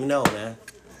 You don't even know, man.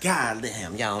 God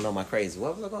damn, y'all don't know my crazy.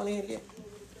 What was I going in again?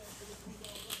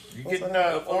 You getting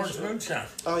orange moonshine?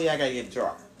 Oh yeah, I gotta get a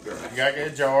jar. You gotta get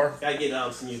a jar. Gotta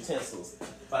get some utensils.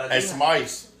 And some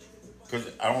ice, because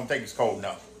I don't think it's cold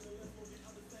enough.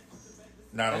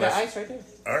 Not unless. I got ice right there.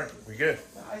 All right, we good.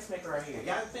 The ice maker right here.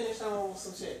 Y'all finish on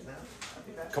some shit now. I'll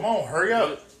be back. Come on, hurry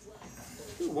up.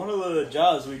 One of the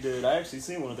jobs we did, I actually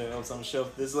seen one of the elves on the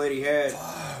shelf. This lady had,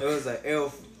 it was an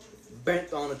elf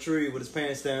bent on a tree with his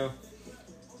pants down.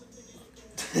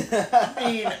 I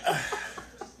mean,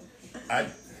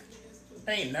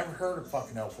 I ain't never heard of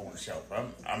fucking Elf on the Shelf.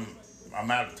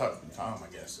 I'm out of touch with time, I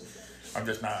guess. I'm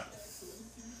just not.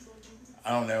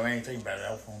 I don't know anything about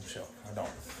Elf on the Shelf. I don't.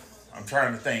 I'm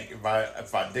trying to think if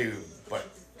I do, but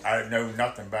I know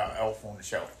nothing about Elf on the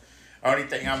Shelf. Only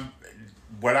thing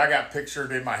what I got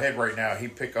pictured in my head right now, he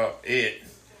pick up it,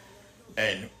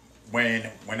 and when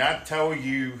I tell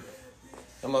you,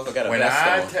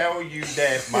 tell you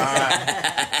that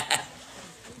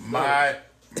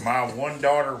my one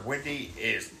daughter Wendy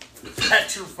is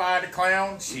petrified of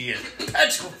clowns, she is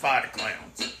petrified of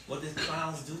clowns. What did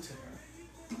clowns do to her?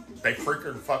 They freak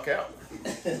her the fuck out.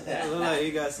 It look like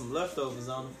he got some leftovers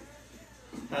on him.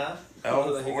 Huh? Oh,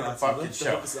 Like he for the got some fucking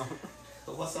leftovers show. on him.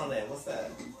 What's on that? What's that?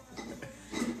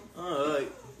 Oh,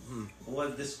 like,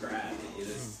 What described it? Is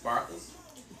it sparkles?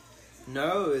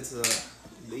 no, it's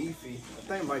leafy. I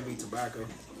think it might be tobacco.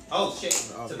 Oh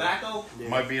shit! Tobacco? Yeah.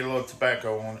 Might be a little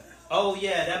tobacco on it. Oh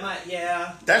yeah, that might.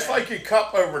 Yeah. That's like your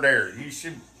cup over there.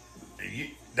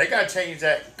 They gotta change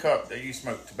that cup that you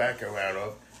smoke tobacco out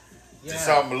of to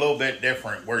something a little bit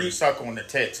different, where you suck on the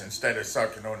tits instead of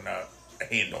sucking on the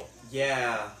handle.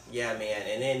 Yeah, man.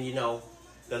 And then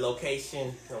the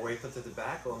location where you put the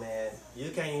tobacco, man, you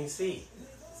can't even see.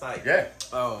 It's like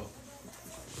Oh.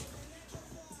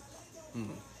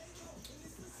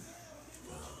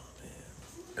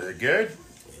 Is it good?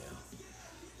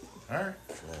 Yeah. All right.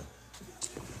 Yeah.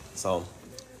 So,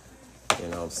 you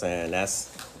know what I'm saying?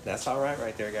 That's all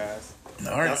right there, guys.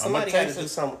 All right. Now, somebody I'm got to do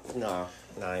something. No,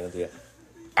 I ain't gonna do that.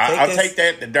 I'll take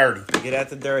that to dirty. Get at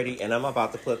the dirty, and I'm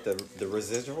about to put the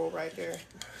residual right there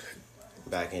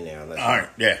back in there. All right.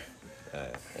 Yeah.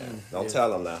 Don't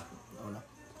tell them now. Oh no.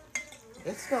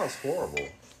 It smells horrible.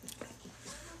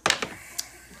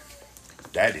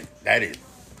 That is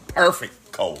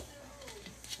perfect cold.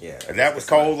 Yeah. If that was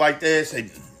cold like this,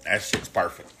 that shit's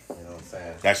perfect. You know what I'm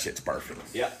saying? That shit's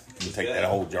perfect. Yeah. You take that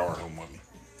whole jar home with me.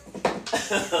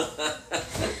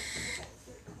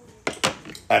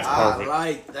 That's perfect. I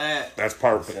like that. That's You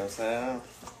perfect. know what I'm saying?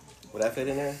 Would that fit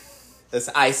in there? It's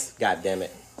ice,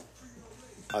 goddammit.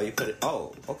 Oh, you put it.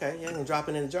 Oh, okay. Yeah, you can drop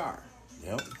it in the jar.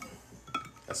 Yep.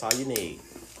 That's all you need.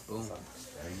 Boom. So,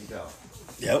 there you go.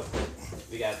 Yep.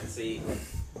 We got to see.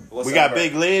 We got a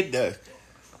big lid to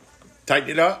tighten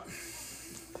it up.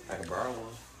 I can borrow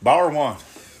one. Borrow one.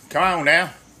 Come on now.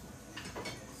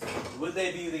 Would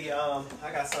they be the I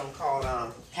got something called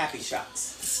happy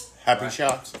shots. Happy Right.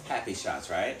 shots. Happy shots,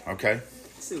 right? Okay.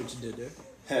 See what you did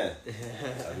there.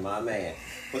 That's my man.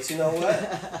 But you know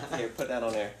what? Here, put that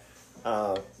on there.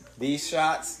 These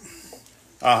shots,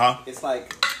 it's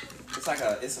like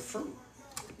it's a fruit.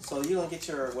 So you gonna get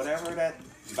your whatever that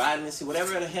vitamin C,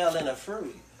 whatever the hell in a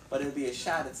fruit, but it'll be a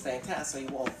shot at the same time, so you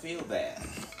won't feel bad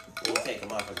when you take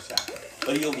them off of the shot.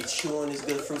 But you'll be chewing this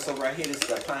good fruit. So right here, this is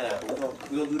a pineapple.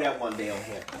 We're gonna do that one day on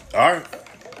here. All right.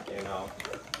 You know,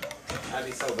 that'd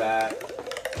be so bad.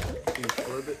 You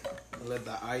flip it and let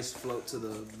the ice float to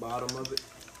the bottom of it.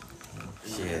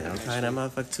 Shit, I'm trying that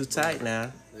motherfucker too tight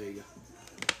now. There you go.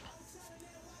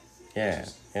 Yeah.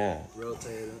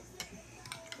 Rotate it.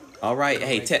 All right,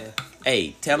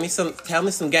 hey, tell me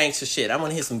some gangster shit. I want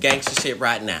to hear some gangster shit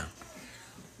right now.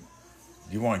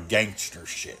 You want gangster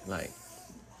shit. Like,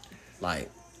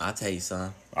 I'll tell you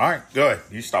something. All right, good.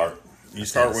 You start. You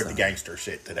start with the something. gangster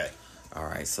shit today. All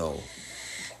right, so,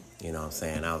 you know what I'm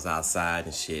saying? I was outside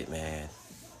and shit, man.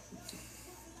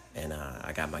 And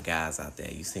I got my guys out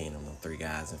there. You seen them 3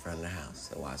 guys in front of the house.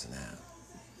 They're watching the house.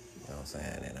 You know what I'm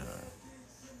saying? And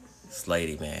this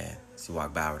lady, man, she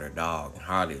walked by with her dog, and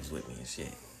Harley was with me and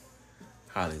shit.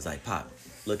 Harley was like, Pop,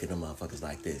 look at them motherfuckers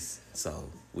like this. So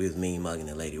we was mean mugging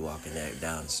the lady walking there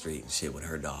down the street and shit with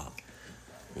her dog,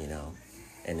 you know.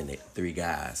 And then the 3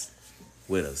 guys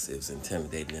with us. It was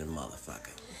intimidating in a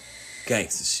motherfucker.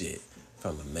 Gangster shit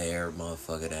from a mayor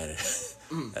motherfucker that,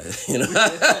 you know.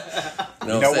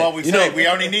 You know what we say? We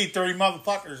only need 3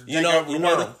 motherfuckers to take over the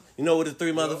world. You know what the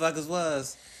 3 motherfuckers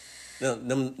was?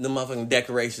 Them motherfucking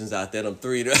decorations out there, them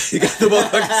 3. You got the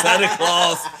motherfucking Santa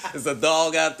Claus. There's a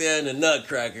dog out there and a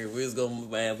nutcracker. We was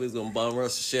gonna bum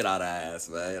rush the shit out of our ass,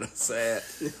 man. You know what I'm saying?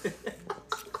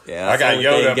 Yeah, I got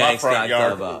Yoda in my front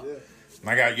yard. About.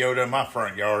 I got Yoda in my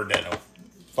front yard that'll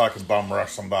fucking bum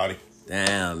rush somebody.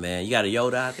 Damn, man. You got a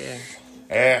Yoda out there?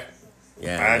 Yeah.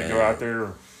 Yeah, I'd go out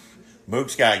there.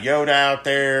 Mook's got Yoda out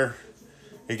there.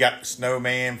 He got the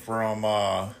snowman from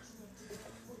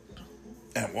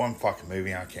that one fucking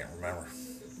movie I can't remember.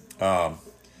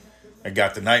 I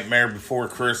got the Nightmare Before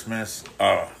Christmas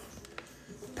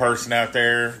person out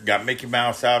there. Got Mickey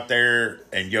Mouse out there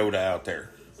and Yoda out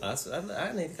there. I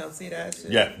need to come see that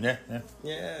shit. Yeah.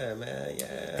 Yeah, man,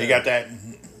 yeah. He got that.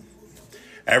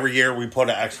 Every year we put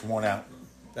an extra one out.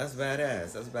 That's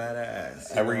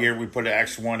badass. Every year we put an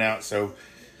extra one out. So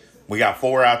we got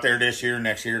 4 out there this year.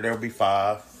 Next year there'll be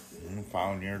 5. And the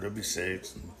following year there'll be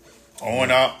 6.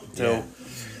 On up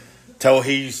till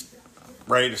he's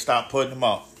ready to stop putting them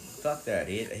up. Fuck that.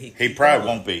 He probably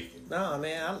won't be. No,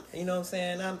 man. You know what I'm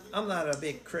saying? I'm not a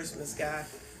big Christmas guy.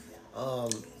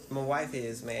 My wife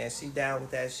is, man. She down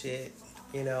with that shit.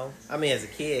 You know? I mean, as a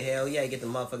kid, hell yeah, you get the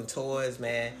motherfucking toys,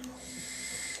 man.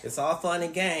 It's all fun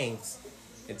and games.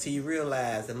 Until you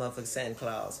realize that motherfucking Santa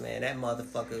Claus, man. That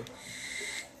motherfucker.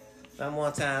 That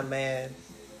one time, man.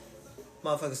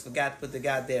 Motherfuckers forgot to put the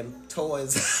goddamn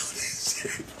toys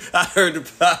out. I heard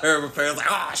my parents like,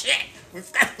 oh shit, we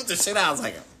forgot to put the shit out. I was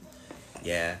like,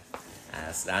 yeah,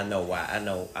 I know why. I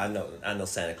know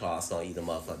Santa Claus don't eat the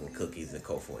motherfucking cookies in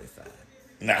Coke 45.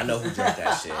 Nah. I know who drank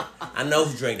that shit. I know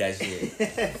who drank that shit.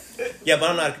 Yeah, but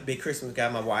I'm not a big Christmas guy.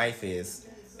 My wife is,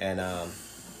 and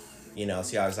you know,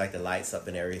 she always like the lights up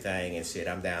and everything and shit.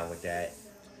 I'm down with that,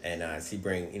 and she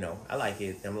bring, you know, I like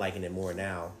it. I'm liking it more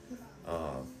now.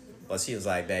 But she was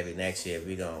like, baby, next year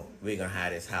we gonna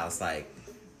have this house like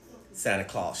Santa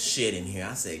Claus shit in here.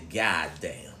 I said, God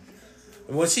damn.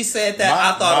 And when she said that,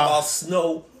 I thought about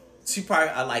snow. She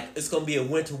probably like, it's gonna be a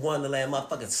winter wonderland,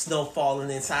 motherfucking snow falling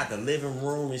inside the living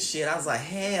room and shit. I was like,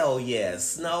 hell yeah,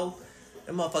 snow.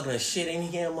 That motherfucking shit in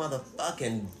here,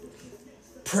 motherfucking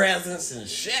presents and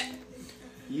shit.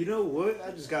 You know what?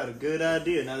 I just got a good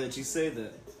idea now that you say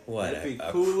that. What? It'd be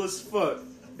cool as fuck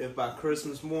if by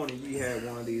Christmas morning you had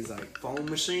one of these like foam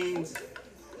machines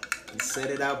and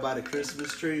set it out by the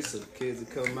Christmas tree so the kids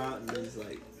would come out and it's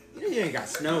like, you ain't got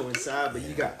snow inside, but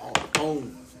you got all the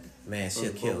foam. Man,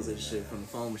 she'll kill me. Shit from the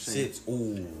foam machine.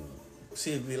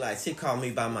 She'd be like, she called me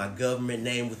by my government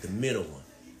name with the middle one.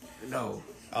 No.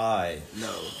 Alright.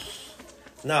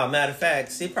 No, matter of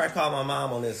fact, she probably called my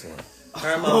mom on this one.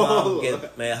 Her and my mom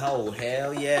get, man, oh,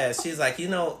 hell yeah. She's like, you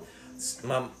know,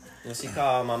 when she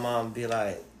called, my mom be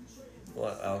like,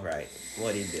 what? All right,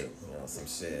 what'd he do? You know, some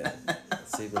shit.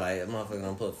 She be like, that motherfucker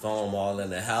gonna put foam all in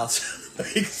the house,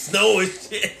 like snow and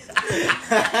shit.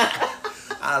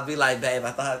 I'll be like, babe,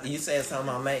 I thought you said something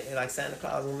about like Santa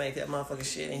Claus will make that motherfucking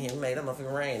shit in here, make that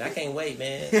motherfucking rain. I can't wait,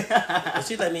 man. But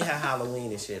she let me have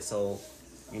Halloween and shit, so,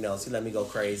 you know, she let me go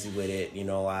crazy with it. You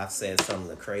know, I've said some of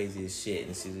the craziest shit,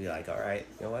 and she'd be like, all right,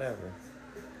 you know, whatever.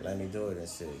 Let me do it and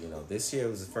shit. You know, this year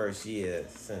was the first year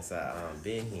since I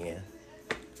been here.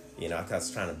 You know, I was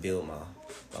trying to build my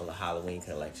little Halloween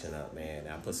collection up, man.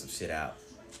 I put some shit out.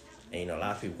 And, you know, a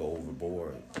lot of people go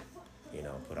overboard. You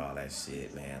know, put all that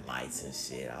shit, man. Lights and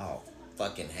shit. All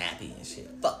fucking happy and shit.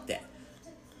 Fuck that.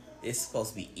 It's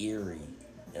supposed to be eerie.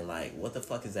 And, like, what the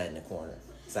fuck is that in the corner?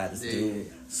 So I had this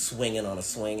dude swinging on a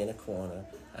swing in the corner.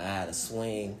 I had a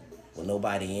swing with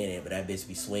nobody in it, but that bitch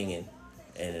be swinging.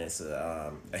 And it's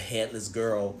a headless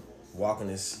girl walking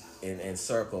in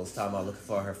circles, talking about looking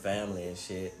for her family and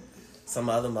shit. Some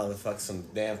other motherfucker, some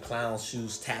damn clown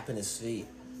shoes tapping his feet.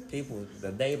 People,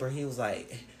 the neighbor, he was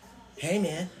like, hey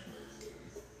man.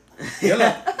 You're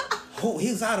like, oh,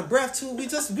 he was out of breath too. We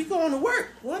going to work.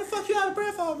 Why the fuck you out of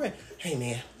breath already? Hey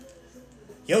man.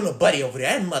 Yo, no buddy over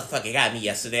there, that motherfucker got me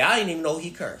yesterday. I didn't even know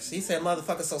he cursed. He said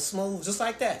motherfucker so smooth, just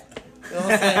like that. You know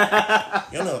what I'm saying?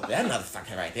 You know, that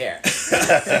motherfucker right there.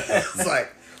 It's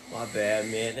like, my bad,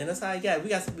 man. And that's how you got. We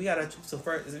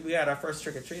got our first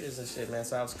trick or treaters and shit, man.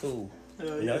 So I was cool.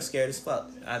 You know, scared as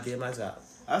fuck. I did my job.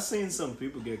 I seen some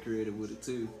people get creative with it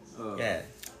too. Yeah.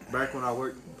 Back when I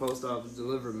worked in the post office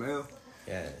delivering mail.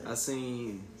 Yeah. I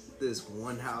seen this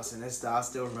one house, and I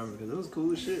still remember because it was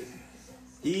cool as shit.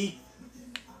 He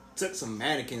took some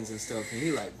mannequins and stuff, and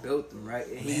he like built them, right?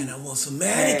 And man, I want some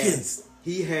mannequins.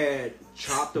 He had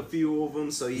chopped a few of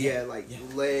them, so he had like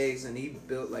legs, and he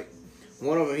built like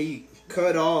one of them. He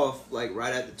cut off like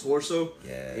right at the torso.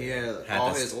 Yeah, he had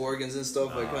all his organs and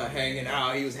stuff like kind of hanging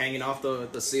out. He was hanging off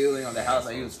the ceiling on the house,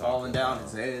 like he was falling down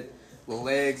his head. The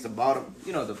legs, the bottom,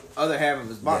 you know, the other half of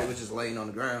his body was just laying on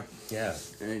the ground. Yeah,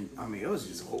 and I mean, it was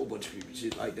just a whole bunch of people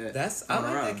shit like that. I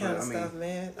like that kind of stuff,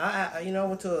 man. I you know,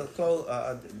 went to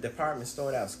a department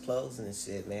store that was closing and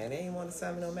shit, man. They ain't want to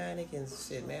sell me no mannequins and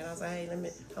shit, man. I was like,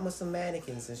 hey, how much some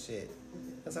mannequins and shit?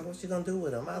 I was like, what you gonna do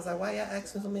with them? I was like, why y'all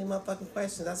asking so many motherfucking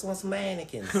questions? I just want some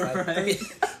mannequins. Like, right?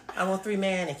 I want 3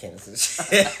 mannequins and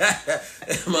shit.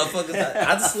 Motherfuckers,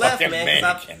 I just left, man.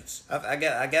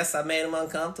 I guess I made them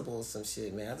uncomfortable or some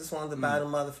shit, man. I just wanted to buy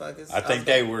them motherfuckers. I think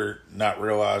they were not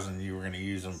realizing you were going to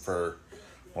use them for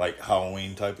like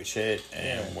Halloween type of shit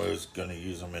and was going to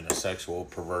use them in a sexual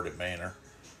perverted manner.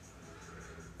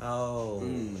 Oh,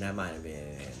 that might have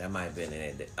been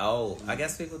it. Oh, I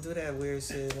guess people do that weird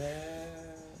shit, man.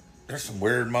 There's some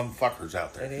weird motherfuckers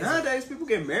out there. Nowadays, people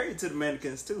get married to the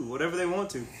mannequins too, whatever they want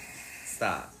to.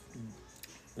 Stop.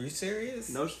 Are you serious?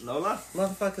 No lie.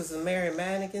 Motherfuckers are marrying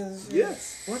mannequins.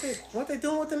 Yes. What they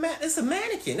doing with the man? It's a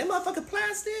mannequin. That motherfucker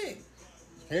plastic.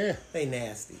 Yeah. They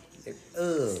nasty.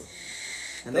 Ugh.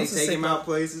 And they take them out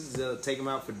places. They'll take them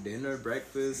out for dinner,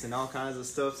 breakfast, and all kinds of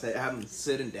stuff. They have them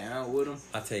sitting down with them.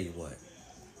 I tell you what.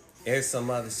 There's some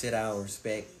other shit I don't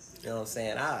respect. You know what I'm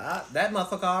saying? That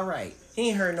motherfucker all right. He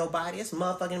ain't hurt nobody. It's a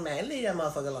motherfucking man. Leave that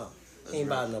motherfucker alone. He ain't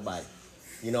bothering nobody.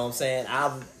 You know what I'm saying?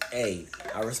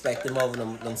 I respect them over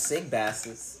them sick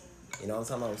bastards. You know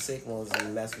what I'm talking about? Them sick ones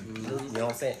and mess with you know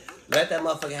what I'm saying? Let that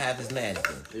motherfucker have his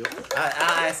mannequin. Yep.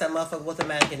 I asked that motherfucker what's the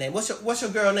mannequin name. What's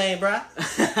your girl name, bruh?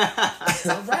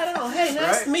 Right on. Hey,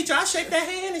 nice to meet you. I shake that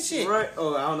hand and shit. Right.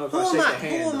 Oh, I don't know if I shake that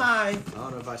hand. Who am I? I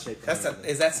don't know if I shake that hand.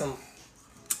 Is that some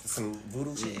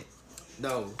voodoo shit?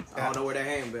 No, I don't know where that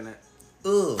hand been at.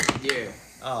 Ugh. Yeah.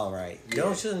 All right. Yeah.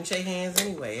 Don't shouldn't shake hands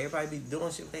anyway. Everybody be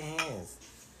doing shit with their hands.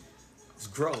 It's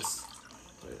gross.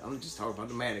 But I'm just talking about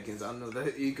the mannequins. I know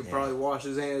that he could probably wash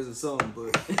his hands or something,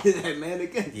 but that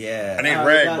mannequin. Yeah. I need a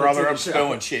rag, brother. I'm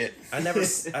spilling shit. I need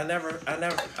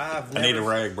a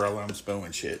rag, brother. I'm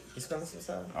spilling shit. You spilling some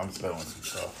stuff? I'm spilling some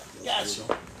stuff. Gotcha.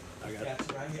 I got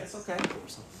it right here. It's okay.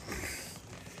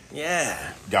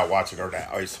 Yeah. Gotta watch it or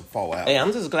that ice will fall out. Hey,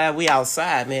 I'm just glad we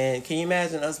outside, man. Can you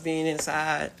imagine us being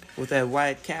inside with that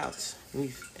white couch?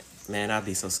 Man, I'd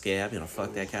be so scared. I'd be gonna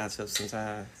fuck that couch up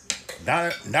sometime.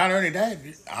 Not only that,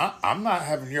 I'm not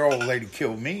having your old lady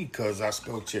kill me because I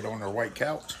spilled shit on her white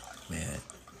couch.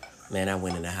 Man, I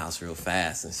went in the house real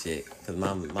fast and shit. Because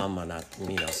mama not,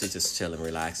 she's just chilling,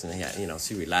 relaxing.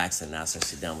 She relaxing now since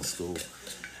she's done with school.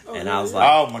 And I was like,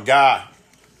 oh my God.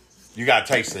 You gotta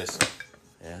taste this.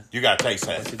 Yeah. You gotta taste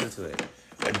that. What you do to it?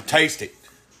 And taste it.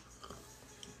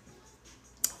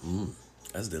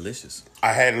 That's delicious.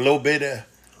 I had a little bit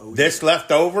of this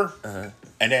left over,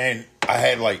 and then I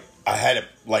had it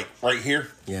like right here.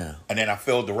 Yeah. And then I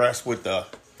filled the rest with the.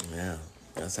 Yeah.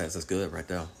 That's good right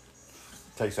there.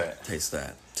 Taste that. Taste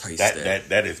that.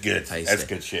 That is good. That's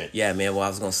good shit. Yeah, man. Well, I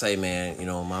was gonna say, man,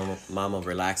 mama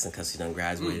relaxing because she done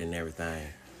graduated and everything.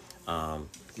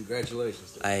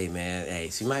 Congratulations. Hey, man. Hey,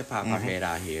 she might pop her head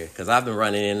out here because I've been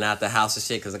running in and out the house and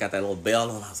shit because I got that little bell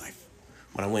on. I was like,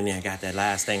 when I went in, I got that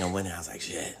last thing. I went in, I was like,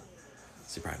 shit.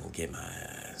 She probably gonna get my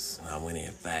ass. And I went in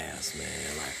fast, man.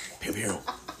 Like, pew pew.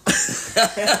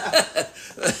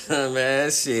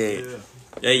 Man, shit.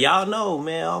 Yeah, y'all know,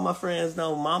 man. All my friends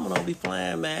know mama don't be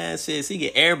playing, man. Shit, she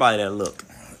get everybody that look.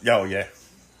 Yo, yeah.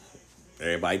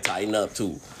 Everybody tighten up,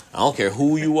 too. I don't care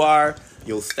who you are,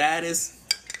 your status.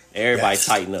 Everybody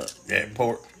tighten up. Yeah,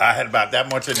 I had about that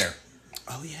much in there.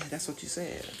 Oh, yeah, that's what you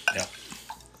said. Yep.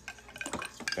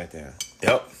 Right there.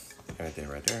 Yep. Right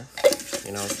there.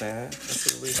 You know what I'm saying? Let's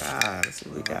see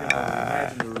what we got.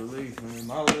 Imagine the relief, man.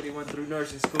 My lady went through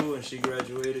nursing school and she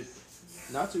graduated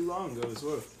not too long ago as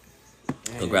well.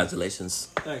 And Congratulations.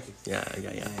 Thank you. Yeah.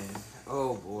 And,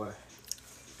 oh boy.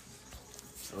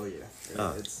 Oh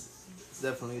yeah. It's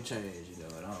definitely a change,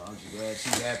 and I'm just glad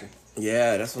she's happy.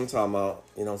 Yeah, that's what I'm talking about.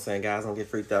 You know what I'm saying? Guys, don't get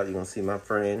freaked out. You're gonna see me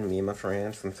and my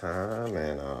friend sometime,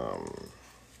 and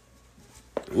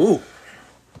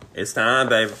it's time,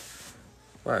 baby.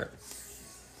 What?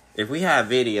 If we have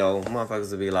video,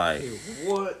 motherfuckers will be like, hey,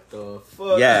 what the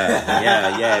fuck?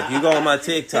 Yeah. If you go on my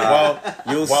TikTok,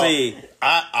 you'll see.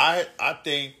 I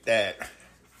think that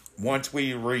once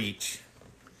we reach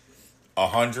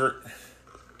 100,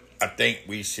 I think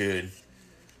we should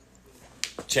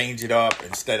change it up.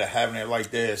 Instead of having it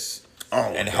like this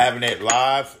having it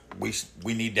live,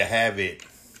 we need to have it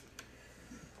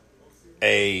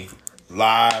a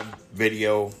live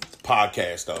video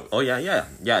podcast of it. Oh yeah.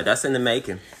 That's in the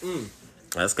making.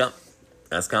 That's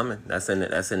coming. That's in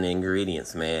the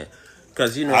ingredients, man.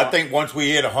 Because I think once we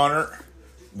hit 100,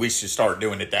 we should start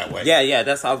doing it that way. Yeah.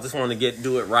 That's I just want to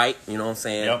do it right. You know what I'm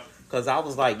saying? Yep. Because I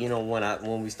was like,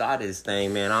 when we started this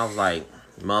thing, man, I was like,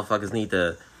 motherfuckers need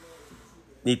to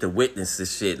witness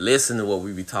this shit. Listen to what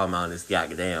we be talking about on this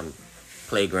goddamn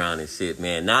playground and shit,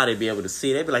 man. Now they be able to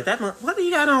see. They be like, what do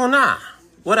you got on now?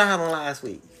 What I have on last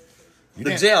week?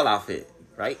 The jail outfit,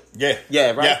 right? Yeah.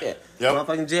 Yeah, right there. Yep.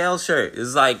 Motherfucking jail shirt.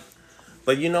 It's like,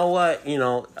 but you know what?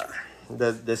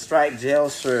 The striped jail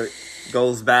shirt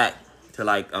goes back to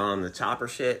like the chopper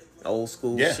shit, old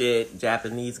school shit.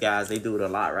 Japanese guys, they do it a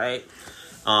lot, right?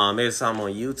 There's something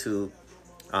on YouTube.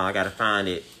 I gotta find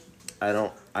it.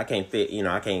 I can't fit.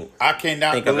 I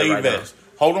cannot believe this.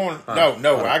 Hold on.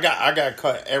 No. I got to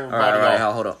cut everybody off. All right,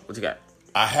 hold on. What you got?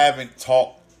 I haven't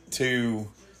talked to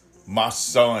my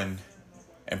son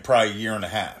in probably a year and a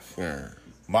half. Yeah.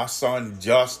 My son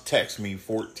just texted me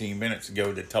 14 minutes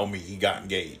ago to tell me he got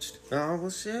engaged. Oh, well,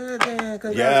 shit, man.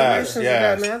 Congratulations to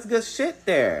that, man. That's good shit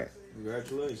there.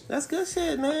 Congratulations. That's good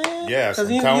shit, man. Yes,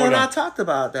 because you and I talked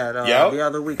about that the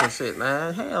other week and shit,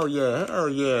 man. Hell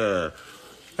yeah.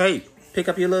 Hey, pick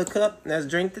up your little cup and let's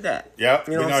drink to that. Yep,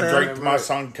 you know we're what I'm gonna saying? drink to my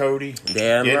son Cody.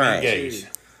 Damn getting right. Engaged.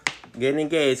 Getting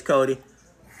engaged, Cody.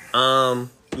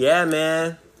 Yeah,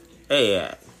 man.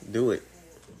 Hey, do it.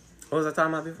 What was I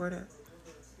talking about before that?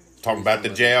 Talking about the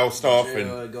jail stuff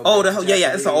and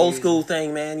it's an old school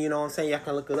thing, man. You know what I'm saying? Y'all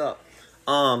can look it up.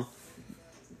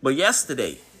 But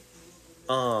yesterday,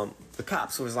 the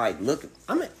cops was like looking.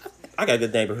 I got a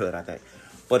good neighborhood, I think.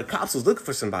 But the cops was looking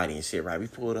for somebody and shit, right? We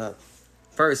pulled up.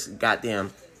 First,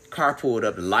 goddamn car pulled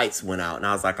up. The lights went out, and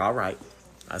I was like, all right.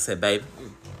 I said, baby,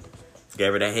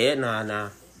 gave her that head nod now,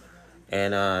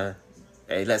 and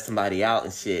they let somebody out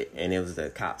and shit, and it was the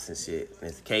cops and shit, and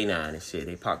it's the K9 and shit.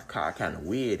 They parked the car kind of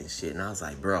weird and shit, and I was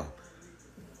like, bro,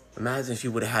 imagine if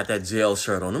you would have had that jail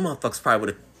shirt on. Them motherfuckers probably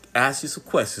would have asked you some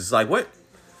questions like,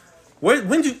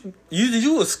 when did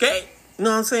you escape? You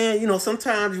know what I'm saying? You know,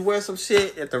 sometimes you wear some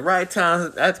shit at the right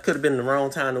time. That could have been the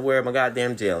wrong time to wear my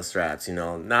goddamn jail straps, you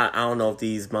know. I don't know if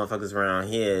these motherfuckers around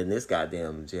here in this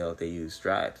goddamn jail, if they use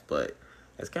stripes, but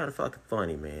it's kind of fucking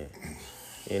funny, man.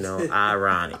 You know,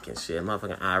 ironic and shit.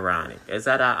 Motherfucking ironic. Is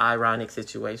that an ironic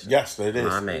situation? Yes, it is.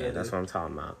 My man, that's what I'm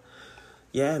talking about.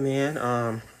 Yeah,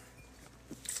 man.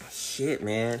 Shit,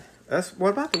 man. What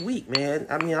about the week, man?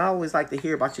 I mean, I always like to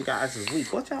hear about you guys this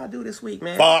week. What y'all do this week,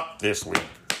 man? Fuck this week.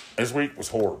 This week was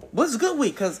horrible. What's a good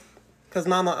week? Cause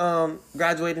mama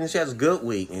graduated and she has a good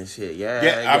week and shit.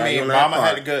 Yeah, I mean, mama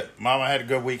had a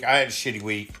good week. I had a shitty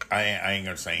week. I ain't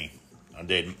gonna say I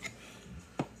didn't.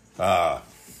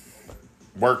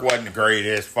 Work wasn't the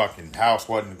greatest. Fucking house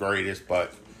wasn't the greatest.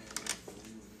 But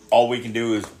all we can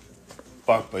do is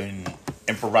fucking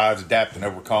improvise, adapt, and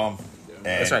overcome,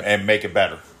 and make it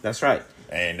better. That's right.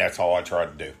 And that's all I try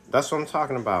to do. That's what I'm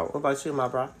talking about. What about you, my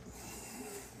bro?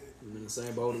 I'm in the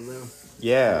same boat as them.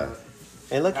 Yeah.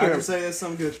 And look here. I can say there's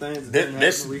some good things.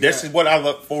 This is what I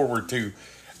look forward to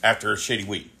after a shitty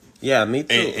week. Yeah, me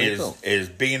too. Is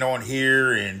being on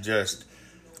here and just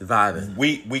vibing.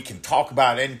 We can talk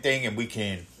about anything, and we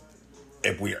can,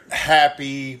 if we're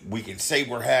happy, we can say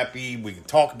we're happy. We can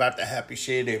talk about the happy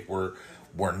shit. If we're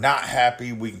not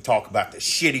happy, we can talk about the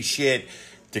shitty shit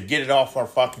to get it off our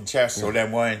fucking chest. So that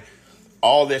when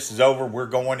all this is over, we're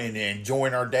going and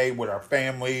enjoying our day with our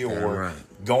family, or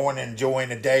going and enjoying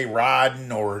the day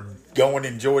riding, or going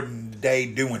and enjoying the day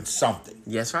doing something.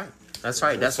 That's right. That's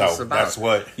right. That's what it's about. That's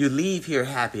what you leave here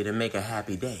happy to make a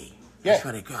happy day. Yeah. That's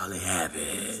what they call it,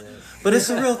 happy. But it's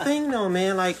a real thing, though,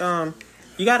 man. Like,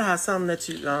 you gotta have something that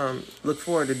you look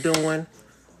forward to doing.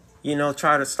 You know,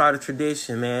 try to start a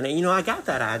tradition, man. And you know, I got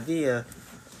that idea.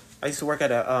 I used to work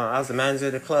at I was the manager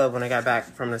of the club when I got back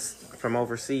from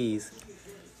overseas.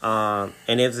 And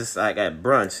it was just like at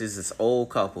brunch, it's this old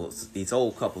couples. These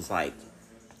old couples, like,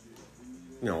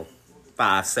 you know,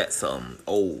 5 sets of them,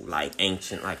 old, like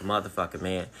ancient, like a motherfucker,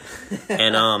 man.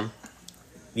 And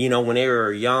you know, when they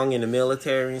were young in the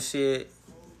military and shit,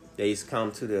 they used to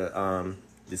come to the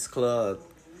this club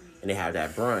and they had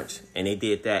that brunch, and they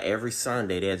did that every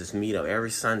Sunday. They had just meet up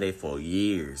every Sunday for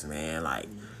years, man. Like,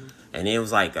 and it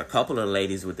was like a couple of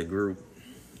ladies with the group.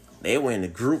 They were in the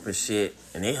group and shit,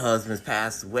 and their husbands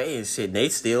passed away and shit, and they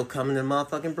still coming to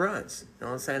motherfucking brunch. You know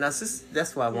what I'm saying?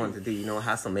 That's what I wanted to do, you know,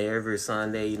 have some every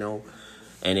Sunday, you know.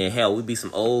 And then, hell, we'd be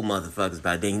some old motherfuckers,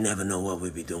 but they never know what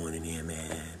we'd be doing in here,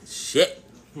 man. Shit.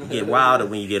 You get wilder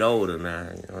when you get older,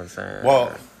 man. You know what I'm saying?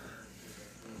 Well,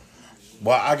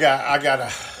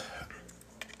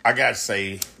 I gotta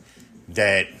say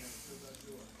that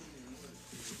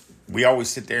we always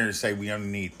sit there and say we only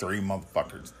need 3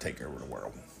 motherfuckers to take over the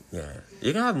world. Yeah,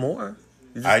 you can have more.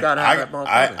 You just gotta have that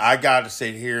motherfucker. I gotta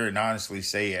sit here and honestly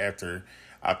say, after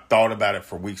I've thought about it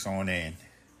for weeks on end,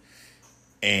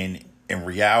 and in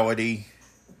reality,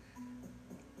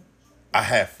 I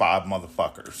have 5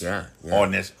 motherfuckers. Yeah.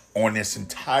 on this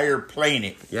entire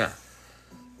planet. Yeah.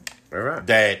 All right.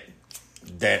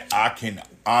 That I can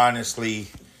honestly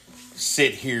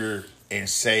sit here and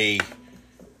say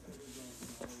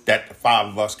that the 5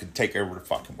 of us could take over the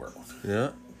fucking world.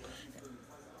 Yeah.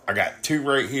 I got 2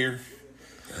 right here.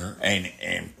 Yeah.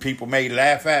 And people may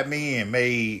laugh at me and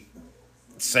may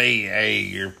say, hey,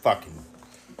 you're fucking,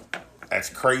 that's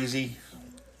crazy.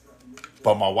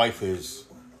 But my wife is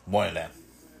one of them.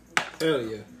 Hell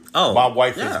yeah. Oh, my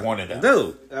wife is one of them.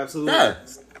 Dude. Absolutely. Yeah.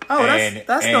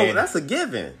 That's a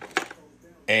given.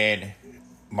 And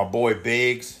my boy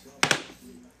Biggs,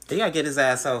 He gotta get his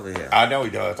ass over here. I know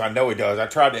he does. I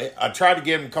tried to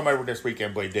get him to come over this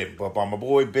weekend, but he didn't. But my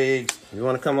boy Biggs, You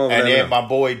want to come over? and there then my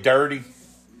boy Dirty.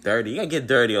 Dirty. You gotta get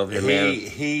dirty over here, man.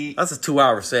 He. That's a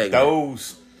 2-hour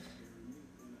segment.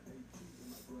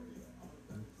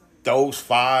 Those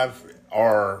 5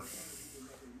 are,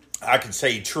 I can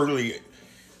say, truly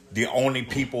the only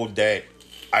people that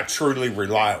I truly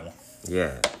rely on.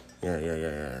 Yeah.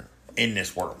 In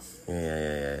this world.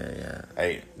 Yeah.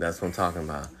 Hey, that's what I'm talking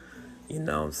about. You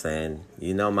know what I'm saying?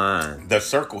 You know mine. The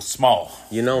circle's small.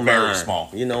 You know very mine. small.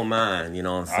 You know mine. You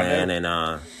know what I'm saying? And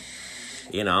I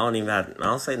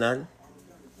don't say nothing.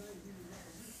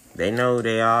 They know who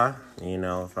they are. You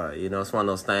know, it's one of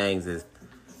those things. Is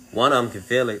one of them can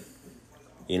feel it.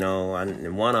 You know,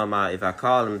 and one of them, if I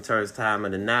call him first time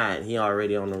of the night, he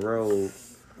already on the road.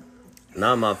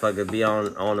 Another motherfucker be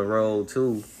on the road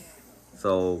too.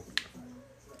 So,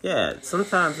 yeah,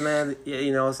 sometimes, man,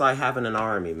 you know, it's like having an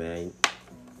army, man.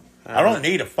 I don't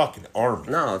need a fucking army.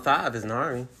 No, 5 is an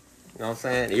army. You know what I'm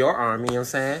saying? Your army, you know what I'm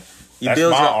saying? That's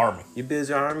my army. You build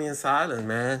your army in silence,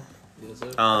 man. Yes,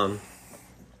 sir.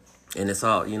 And it's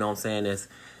all, you know what I'm saying? It's,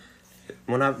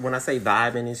 when I say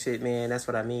vibing and shit, man, that's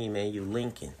what I mean, man. You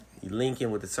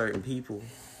linking with a certain people,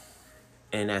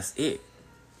 and that's it.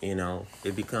 You know,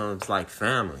 it becomes like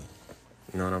family.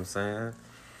 You know what I'm saying?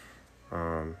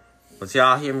 But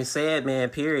y'all hear me say it, man,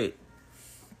 period.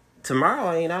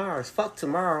 Tomorrow ain't ours. Fuck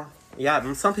tomorrow.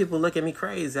 Yeah, some people look at me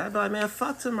crazy. I be like, man,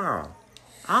 fuck tomorrow.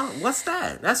 What's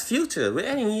that? That's future. It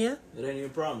ain't here. It ain't even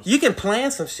promised. You can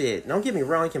plan some shit. Don't get me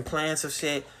wrong. You can plan some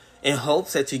shit in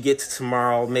hopes that you get to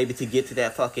tomorrow, maybe to get to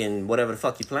that fucking whatever the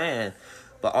fuck you plan.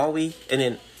 But and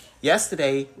then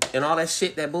yesterday and all that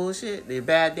shit, that bullshit, the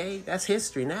bad day, that's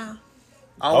history now.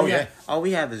 All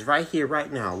we have is right here,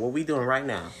 right now. What we doing right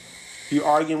now. You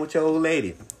arguing with your old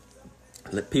lady.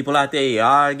 People out there, you're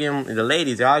arguing, the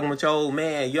ladies, you're arguing with your old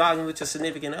man, you're arguing with your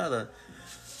significant other.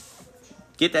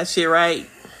 Get that shit right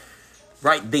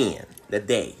then, that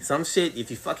day. Some shit, if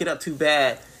you fuck it up too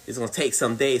bad, it's gonna take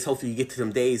some days. Hopefully you get to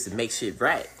some days to make shit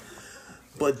right.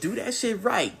 But do that shit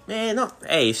right, man. No,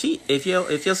 hey, if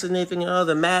your significant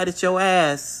other mad at your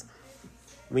ass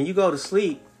when you go to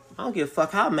sleep, I don't give a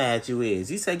fuck how mad you is.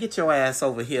 You say, get your ass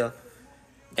over here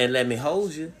and let me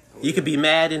hold you. You could be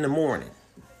mad in the morning.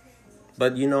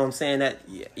 But you know what I'm saying? That,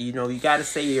 you know, you got to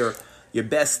say your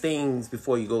best things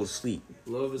before you go to sleep.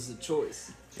 Love is a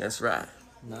choice. That's right.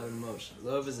 Not emotion.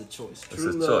 Love is a choice. It's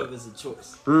True a love choice. is a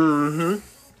choice.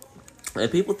 Mm-hmm.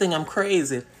 And people think I'm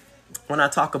crazy when I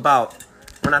talk about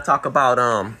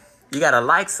you got to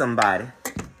like somebody.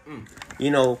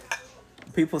 You know,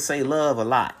 people say love a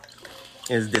lot.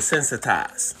 It's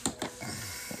desensitized.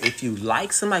 If you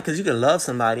like somebody, because you can love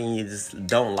somebody and you just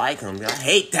don't like them. I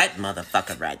hate that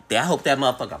motherfucker right there. I hope that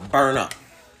motherfucker burn up.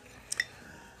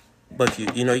 But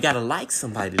you know, you got to like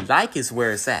somebody. Like is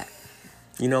where it's at.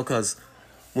 You know, because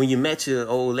when you met your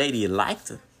old lady, you liked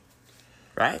her.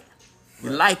 Right?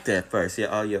 You liked her at first.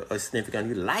 Your significant,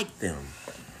 you liked them.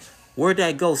 Where'd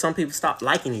that go? Some people stop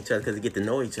liking each other because they get to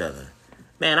know each other.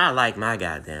 Man, I like my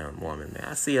goddamn woman, man.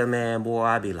 I see a man, boy,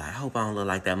 I be like, I hope I don't look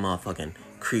like that motherfucking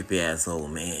creepy ass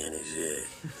old man and shit.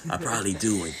 I probably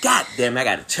do, and goddamn, I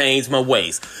gotta change my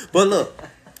ways. But look,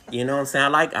 you know what I'm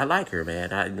saying? I like her,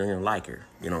 man. I like her.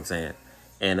 You know what I'm saying?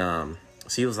 And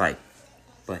she was like,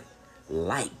 but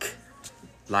like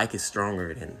is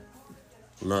stronger than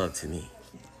love to me,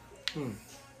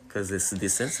 because it's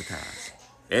desensitized.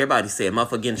 Everybody said,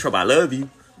 motherfucker, get in trouble. I love you,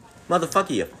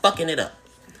 motherfucker. You're fucking it up.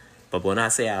 But when I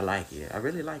say I like you, I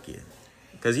really like you.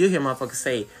 Because you hear motherfuckers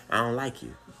say, I don't like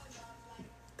you.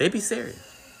 They be serious.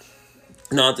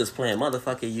 No, I'm just playing.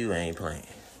 Motherfucker, you ain't playing.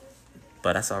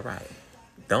 But that's all right.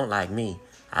 Don't like me.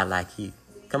 I like you.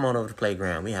 Come on over to the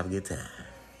playground. We have a good time. You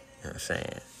know what I'm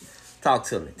saying? Talk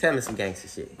to me. Tell me some gangster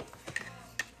shit.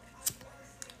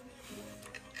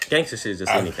 Gangster shit is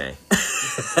just anything.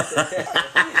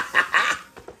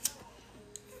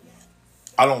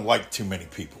 I don't like too many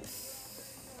people.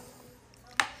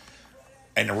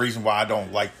 And the reason why I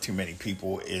don't like too many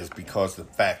people is because of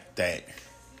the fact that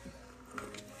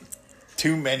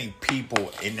too many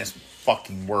people in this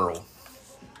fucking world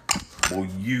will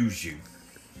use you.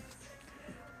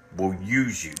 Will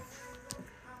use you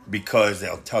because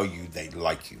they'll tell you they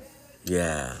like you.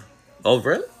 Yeah. Oh,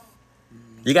 really?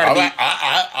 You gotta be...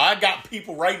 I got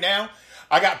people right now.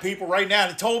 I got people right now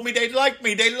that told me they like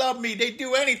me, they love me, they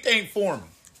do anything for me.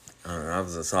 I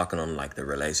was just talking on like the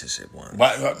relationship one,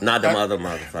 not the other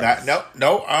motherfuckers.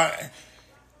 No.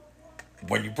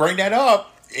 When you bring that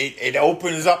up, it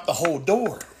opens up the whole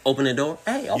door. Open the door.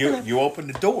 Hey, open it. You open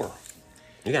the door.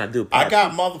 You gotta do. I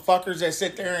got motherfuckers that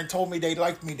sit there and told me they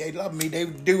liked me, they love me, they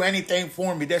would do anything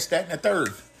for me, this, that, and the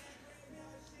third.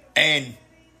 And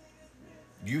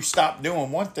you stop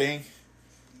doing one thing,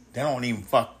 they don't even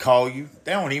fuck call you.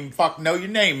 They don't even fuck know your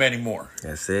name anymore.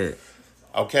 That's it.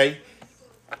 Okay?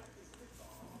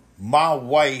 My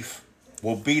wife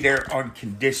will be there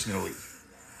unconditionally.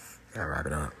 Gotta wrap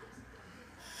it up.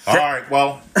 All right,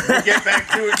 well, we'll get back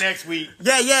to it next week.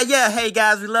 Yeah. Hey,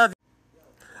 guys, we love you.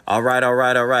 All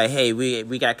right. Hey,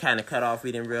 we got kind of cut off.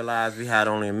 We didn't realize we had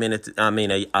only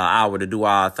an hour to do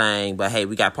our thing. But, hey,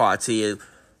 we got part two.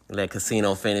 Let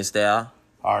Casino finish there.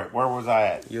 All right, where was I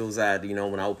at? You was at,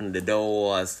 when I opened the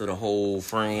doors to the whole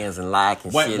friends and shit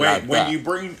like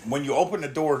that. When you open the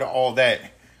door to all that,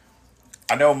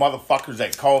 I know motherfuckers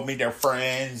that called me their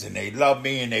friends and they love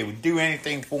me and they would do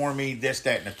anything for me, this,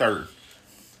 that, and the third.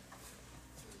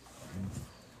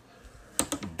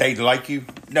 They like you?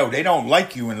 No, they don't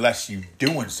like you unless you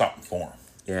doing something for them.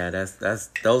 Yeah,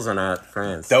 those are not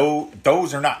friends.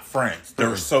 Those are not friends.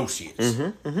 They're associates.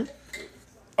 Mm-hmm.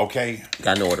 Okay?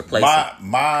 Gotta know where to place it.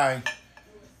 I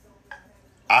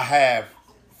have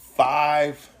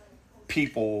 5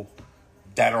 people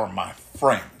that are my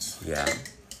friends. Yeah.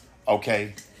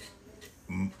 Okay?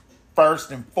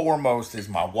 First and foremost is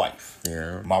my wife.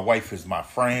 Yeah. My wife is my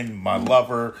friend, my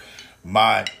lover,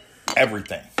 my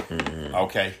everything. Mm-hmm.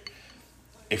 Okay?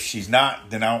 If she's not,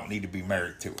 then I don't need to be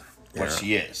married to her. But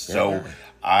she is. Yeah. So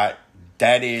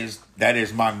that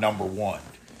is my number one.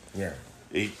 Yeah.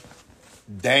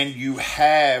 Then you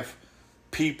have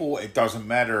people, it doesn't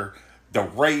matter the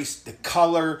race, the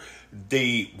color,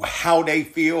 how they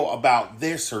feel about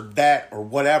this or that or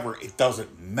whatever, it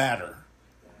doesn't matter.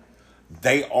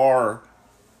 They are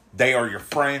your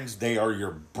friends, they are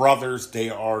your brothers, they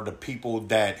are the people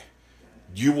that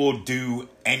you will do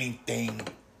anything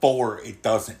for. It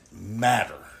doesn't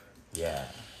matter. Yeah.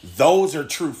 Those are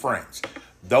true friends.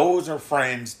 Those are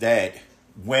friends that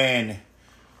when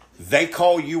they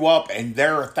call you up and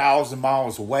they're 1,000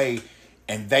 miles away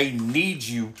and they need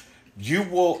you, you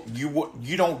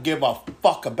don't give a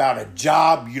fuck about a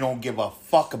job. You don't give a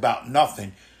fuck about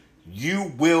nothing.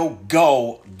 You will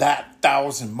go that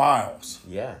 1,000 miles.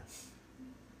 Yeah.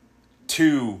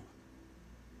 To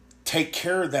take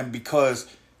care of them because,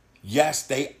 yes,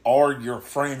 they are your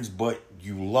friends, but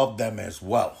you love them as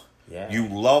well. Yeah. You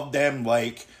love them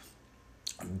like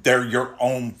they're your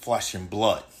own flesh and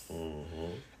blood. Mm-hmm.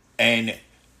 And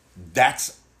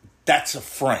that's a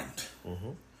friend.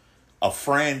 Mm-hmm. A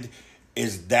friend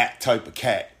is that type of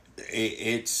cat.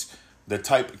 It's the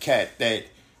type of cat that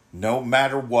no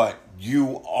matter what,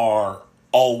 you are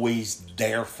always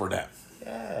there for them.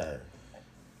 Yeah.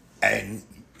 And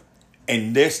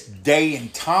in this day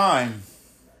and time,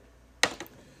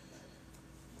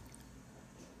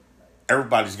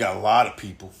 everybody's got a lot of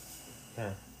people.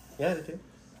 Yeah. Yeah, they do.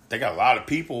 They got a lot of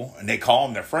people, and they call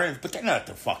them their friends, but they're not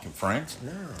their fucking friends.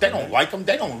 No, they don't like them.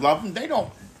 They don't love them.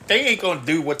 They ain't gonna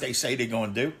do what they say they're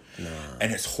gonna do. No.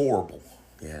 And it's horrible.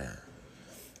 Yeah.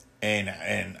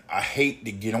 And I hate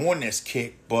to get on this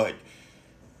kick, but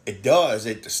it does.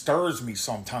 It disturbs me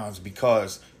sometimes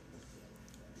because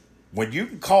when you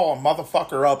can call a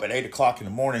motherfucker up at 8 o'clock in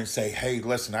the morning and say, "Hey,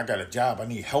 listen, I got a job. I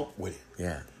need help with it."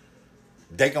 Yeah.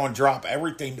 They gonna drop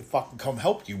everything to fucking come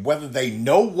help you. Whether they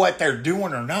know what they're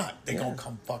doing or not, they gonna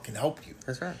come fucking help you.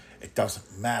 That's right. It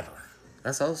doesn't matter.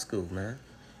 That's old school, man.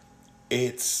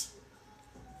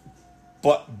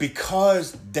 But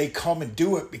because they come and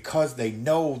do it, because they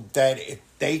know that if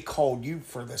they call you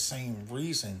for the same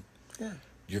reason,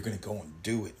 you're gonna go and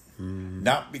do it. Mm-hmm.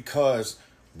 Not because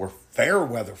we're fair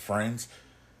weather friends.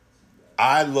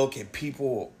 I look at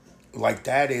people like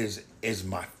that is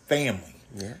my family.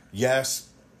 Yeah. Yes,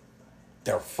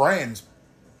 they're friends,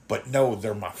 but no,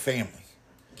 they're my family.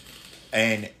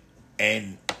 And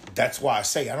that's why I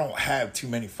say I don't have too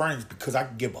many friends, because I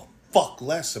can give a fuck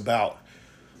less about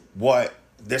what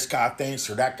this guy thinks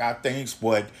or that guy thinks,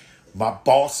 what my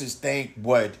bosses think,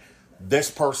 what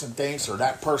this person thinks or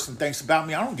that person thinks about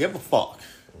me. I don't give a fuck.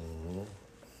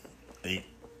 Mm-hmm.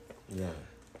 Yeah.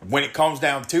 When it comes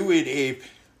down to it,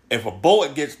 if a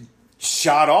bullet gets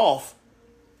shot off,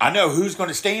 I know who's going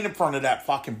to stand in front of that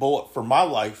fucking bullet for my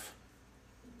life.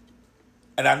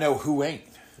 And I know who ain't.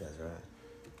 That's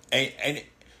right. And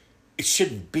it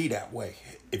shouldn't be that way.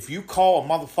 If you call a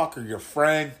motherfucker your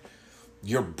friend,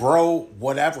 your bro,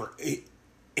 whatever, it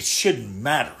shouldn't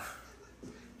matter.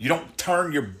 You don't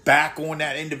turn your back on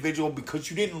that individual because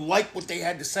you didn't like what they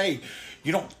had to say.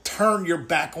 You don't turn your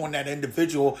back on that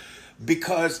individual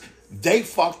because they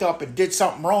fucked up and did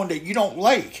something wrong that you don't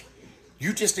like.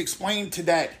 You just explain to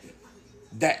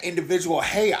that individual,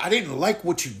 hey, I didn't like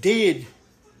what you did,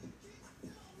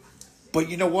 But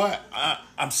you know what?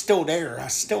 I'm still there. I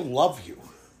still love you.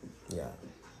 Yeah.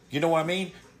 You know what I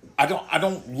mean? I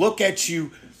don't look at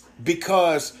you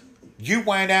because you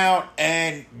went out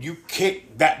and you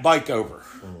kicked that bike over.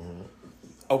 Mm-hmm.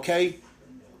 Okay?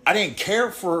 I didn't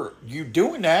care for you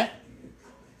doing that.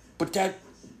 But that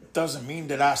doesn't mean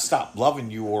that I stopped loving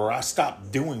you or I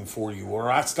stopped doing for you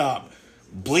or I stopped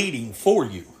bleeding for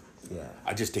you. Yeah.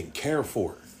 I just didn't care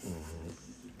for it. Mm-hmm.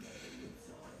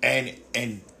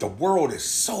 And the world is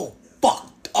so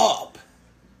fucked up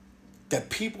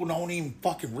that people don't even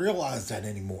fucking realize that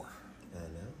anymore. I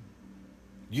know.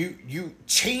 You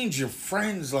change your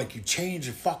friends like you change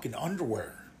your fucking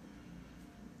underwear.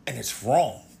 And it's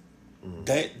wrong.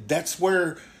 Mm-hmm. That's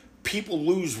where people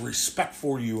lose respect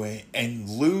for you and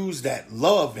lose that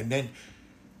love, and then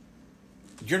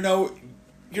you're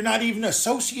not even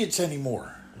associates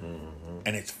anymore. Mm-hmm.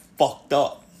 And it's fucked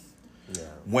up. Yeah.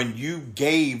 When you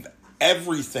gave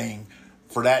everything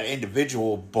for that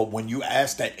individual, but when you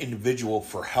ask that individual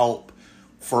for help,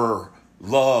 for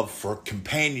love, for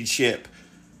companionship,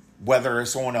 whether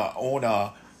it's on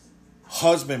a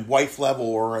husband-wife level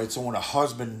or it's on a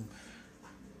husband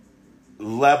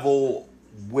level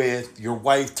with your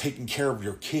wife taking care of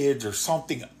your kids or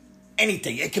something,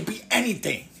 anything. It could be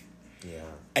anything. Yeah.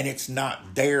 And it's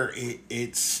not there.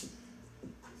 It's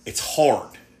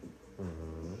hard.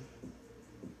 Mm-hmm.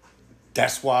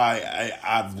 That's why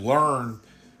I've learned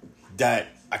that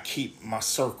I keep my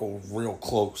circle real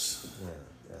close. Yeah,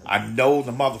 yeah. I know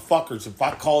the motherfuckers, if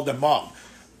I call them up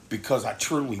because I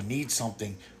truly need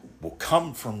something, will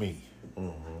come for me.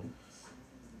 Mm-hmm.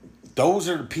 Those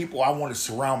are the people I want to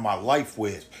surround my life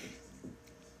with.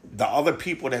 The other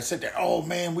people that sit there, oh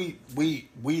man, we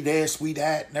this, we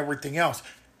that, and everything else.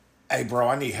 Hey bro,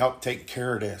 I need help taking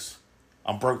care of this.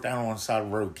 I'm broke down on the side of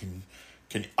the road. Can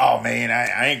oh man,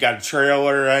 I ain't got a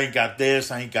trailer, I ain't got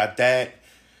this, I ain't got that.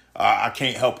 I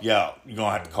can't help you out. You're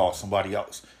gonna have to call somebody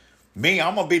else. Me,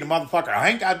 I'm gonna be the motherfucker. I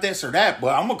ain't got this or that,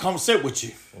 but I'm gonna come sit with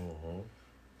you. Mm-hmm.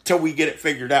 Till we get it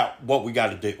figured out what we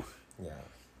gotta do. Yeah.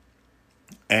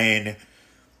 And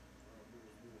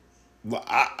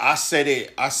I said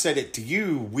it to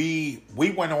you. We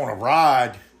went on a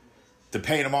ride to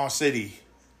Panama City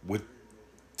with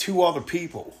 2 other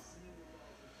people.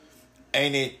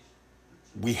 And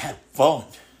we had fun.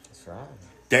 That's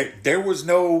right. There was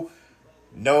no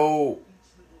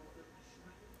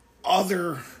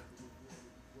other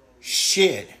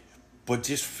shit but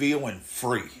just feeling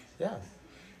free. Yeah.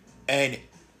 And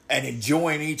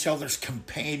enjoying each other's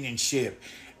companionship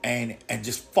and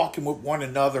just fucking with one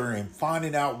another and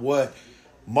finding out what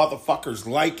motherfuckers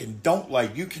like and don't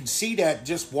like. You can see that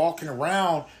just walking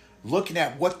around looking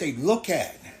at what they look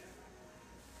at.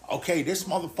 Okay, this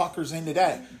motherfucker's into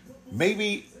that.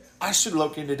 Maybe I should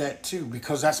look into that too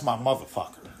because that's my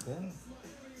motherfucker. Yeah.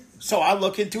 So I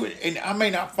look into it and I may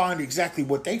not find exactly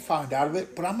what they find out of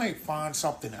it, but I may find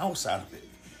something else out of it.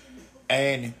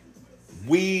 And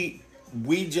we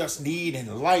just need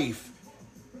in life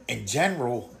in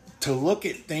general to look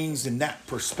at things in that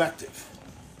perspective.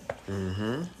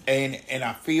 Mm-hmm. And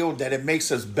I feel that it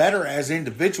makes us better as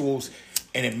individuals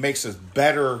and it makes us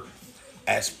better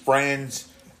as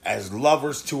friends, as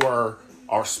lovers to our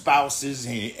spouses,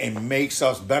 and makes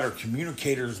us better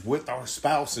communicators with our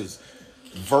spouses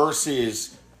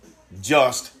versus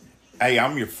just, hey,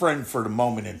 I'm your friend for the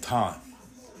moment in time.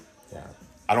 Yeah.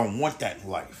 I don't want that in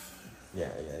life. Yeah.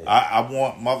 I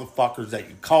want motherfuckers that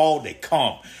you call, they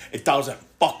come. It doesn't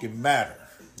fucking matter.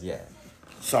 Yeah.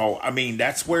 So, I mean,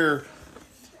 that's where,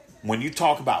 when you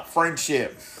talk about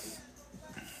friendship,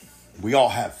 we all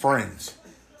have friends.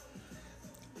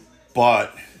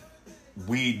 But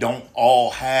we don't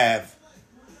all have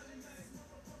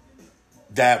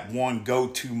that one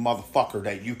go-to motherfucker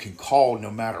that you can call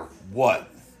no matter what.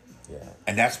 Yeah.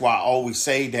 And that's why I always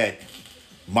say that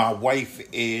my wife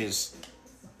is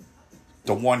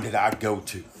the one that I go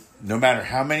to. No matter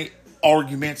how many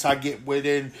arguments I get with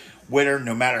her,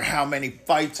 no matter how many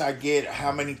fights I get,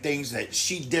 how many things that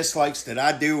she dislikes that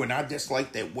I do and I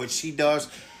dislike that what she does,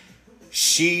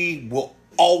 she will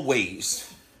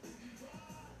always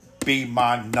be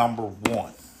my number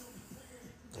one.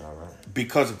 All right.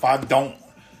 Because if I don't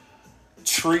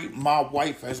treat my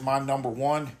wife as my number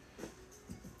one,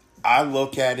 I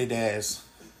look at it as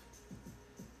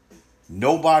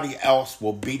nobody else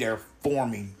will be there for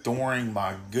me during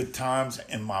my good times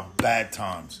and my bad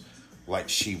times like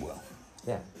she will.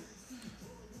 Yeah.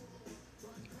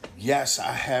 Yes,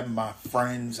 I have my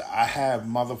friends. I have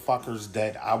motherfuckers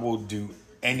that I will do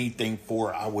anything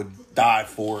for. I would die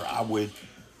for.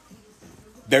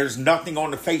 There's nothing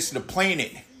on the face of the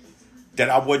planet that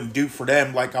I wouldn't do for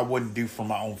them like I wouldn't do for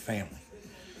my own family.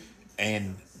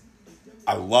 and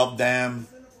I love them.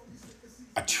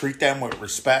 I treat them with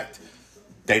respect.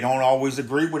 They don't always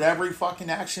agree with every fucking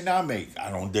action I make. I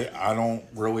don't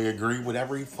really agree with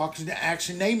every fucking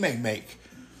action they may make.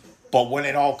 But when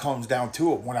it all comes down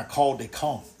to it, when I call, they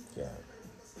come. Yeah.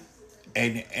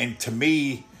 And to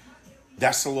me,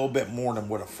 that's a little bit more than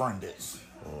what a friend is.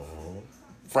 Mm-hmm.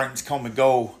 Friends come and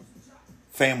go.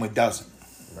 Family doesn't.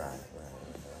 Right.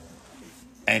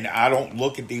 And I don't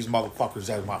look at these motherfuckers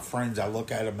as my friends. I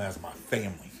look at them as my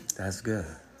family. That's good.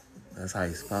 That's how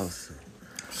you're supposed to.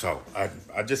 So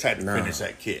I just had to finish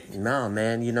that kick. No,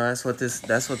 man, you know, that's what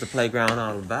the playground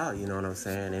all about, you know what I'm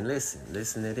saying? And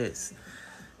listen to this.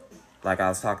 Like I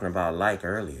was talking about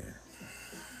earlier.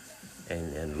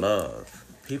 And love.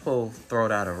 People throw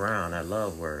that around, that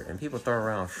love word, and people throw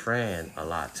around friend a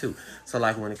lot too. So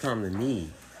like when it comes to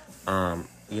me,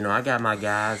 you know, I got my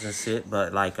guys and shit,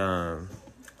 but like I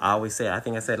always say, I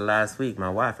think I said it last week, my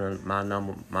wife, my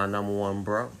number one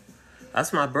bro.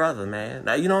 That's my brother, man.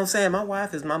 Now, you know what I'm saying? My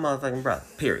wife is my motherfucking brother,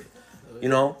 period. You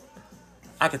know?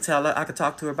 I could tell her, I could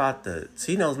talk to her about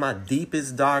she knows my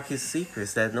deepest, darkest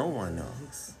secrets that no one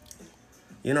knows.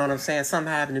 You know what I'm saying? Something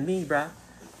happened to me, bro.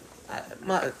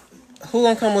 Who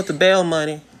gonna come with the bail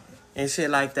money and shit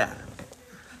like that?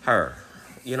 Her.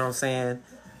 You know what I'm saying?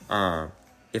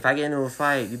 If I get into a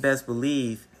fight, you best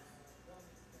believe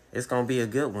it's gonna be a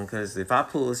good one, because if I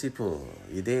pull, she pull.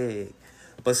 You dig?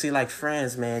 But see, like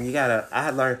friends, man, I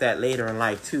had learned that later in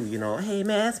life too, you know. Hey,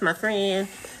 man, that's my friend.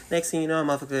 Next thing you know, a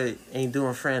motherfucker ain't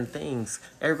doing friend things.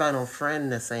 Everybody don't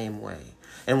friend the same way.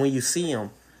 And when you see them,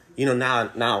 you know,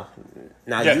 now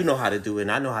yeah. You know how to do it,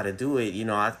 and I know how to do it. You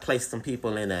know, I place certain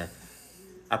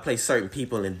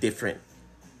people in different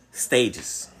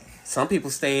stages. Some people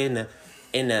stay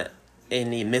in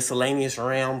the miscellaneous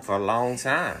realm for a long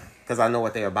time, because I know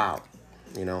what they're about,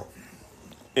 you know.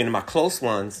 And my close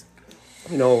ones,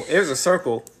 you know, there's a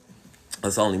circle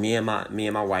that's only me and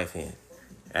my wife in.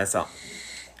 That's all.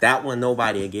 That one,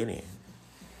 nobody will get in.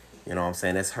 You know what I'm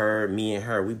saying? That's her, me and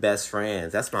her. We best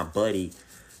friends. That's my buddy.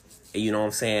 You know what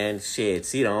I'm saying? Shit,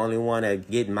 she the only one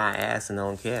that get my ass and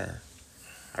don't care.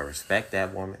 I respect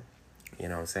that woman. You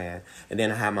know what I'm saying? And then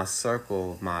I have my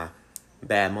circle of my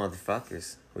bad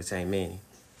motherfuckers, which ain't many.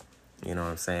 You know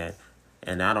what I'm saying?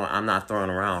 And I'm not throwing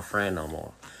around friend no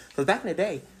more. Because back in the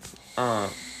day,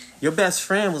 your best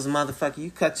friend was a motherfucker.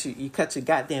 You cut your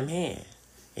goddamn hand,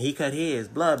 and he cut his.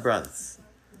 Blood brothers.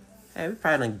 Hey, we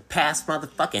probably done passed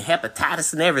motherfucking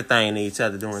hepatitis and everything to each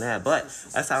other doing that. But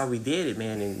that's how we did it,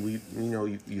 man. And we, you know,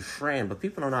 you friend, but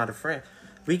people don't know how to friend.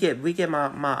 We get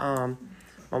my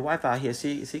wife out here.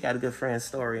 She got a good friend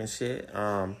story and shit.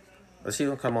 But she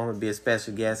gonna come on and be a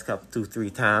special guest,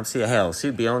 2-3 times.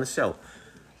 She'll be on the show.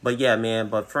 But yeah, man.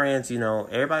 But friends, you know,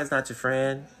 everybody's not your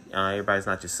friend. Everybody's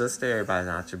not your sister. Everybody's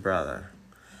not your brother.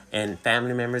 And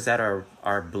family members that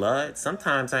are blood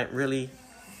sometimes ain't really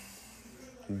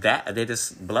that. They're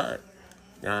just blood.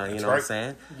 You know right. What I'm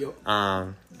saying? Yep.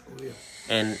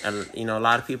 And you know, a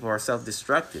lot of people are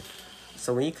self-destructive.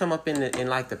 So when you come up in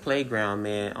like the playground,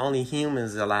 man, only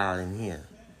humans allowed in here.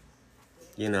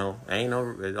 You know,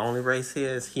 the only race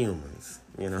here is humans.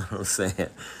 You know what I'm saying?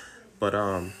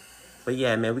 But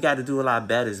yeah, man, we got to do a lot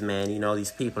better, man. You know,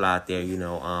 these people out there, you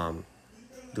know,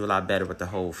 do a lot better with the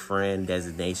whole friend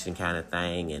designation kind of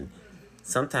thing. And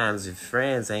sometimes your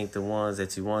friends ain't the ones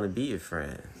that you want to be your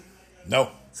friend.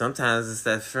 No. Sometimes it's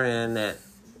that friend that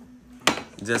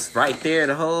just right there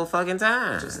the whole fucking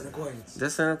time. Just an acquaintance.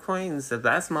 Just an acquaintance.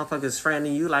 That's motherfucker's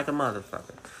friending you like a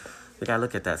motherfucker. We got to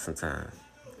look at that sometimes.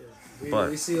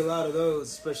 We see a lot of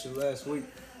those, especially last week.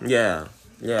 Yeah.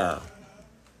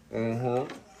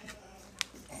 Mm-hmm.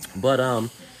 But,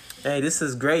 hey, this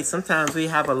is great. Sometimes we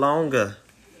have a longer,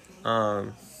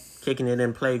 kicking it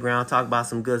in playground, talk about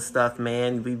some good stuff,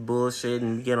 man. We bullshit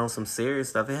and get on some serious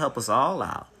stuff. It help us all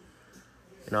out.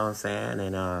 You know what I'm saying?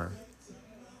 And,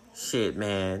 shit,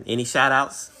 man. Any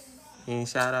shout-outs?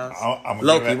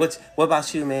 Loki, what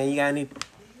about you, man? You got any...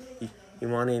 You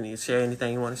want to share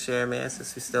anything you want to share, man,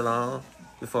 since we're still on,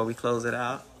 before we close it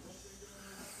out?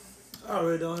 I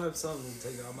really don't have something to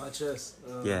take out my chest.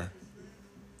 Yeah.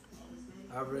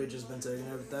 I've really just been taking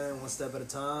everything one step at a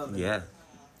time. Yeah.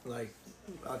 Like,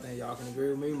 I think y'all can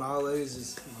agree with me. My old lady is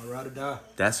just my ride or die.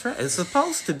 That's right. It's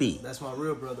supposed to be. That's my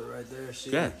real brother right there.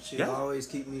 She always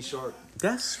keep me sharp.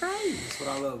 That's right. That's what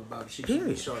I love about it. She keep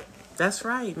me sharp. That's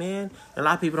right, man. A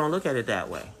lot of people don't look at it that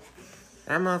way.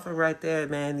 That motherfucker right there,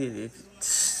 man,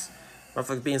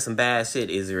 motherfucker being some bad shit,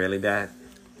 is it really bad?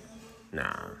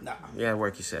 Nah. Yeah,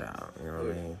 work your shit out. You know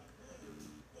what I mean?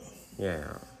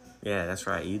 Yeah, that's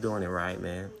right. You doing it right,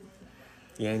 man.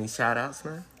 You ain't any shout outs,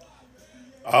 man?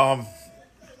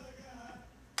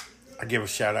 I give a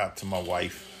shout out to my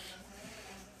wife.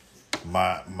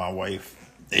 My wife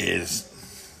is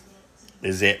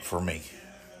it for me.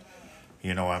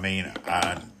 You know what I mean?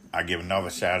 I give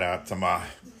another shout out to my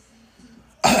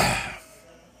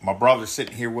my brother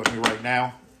sitting here with me right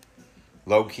now.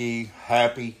 Low key,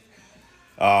 happy.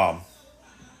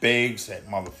 Biggs, that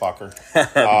motherfucker.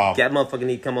 That motherfucker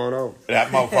need to come on over. That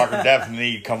motherfucker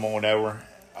definitely need to come on over.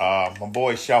 My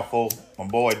boy Shuffle, my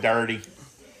boy Dirty.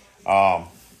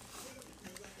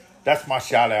 That's my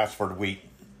shout outs for the week.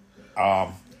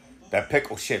 That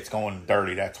pickle shit's going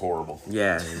dirty. That's horrible.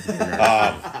 Yeah.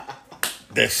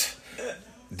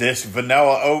 This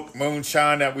vanilla oak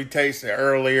moonshine that we tasted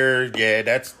earlier, yeah,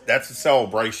 that's a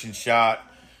celebration shot.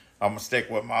 I'm gonna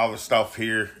stick with my other stuff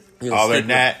here. Other than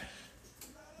that,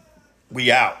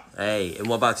 we out. Hey, and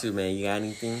what about you, man? You got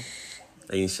anything?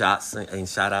 Any shots? Any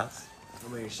shout outs? I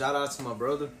mean, shout out to my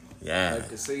brother. Yeah.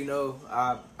 Like, so you know,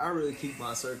 I really keep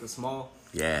my circle small.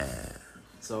 Yeah.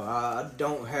 So I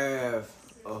don't have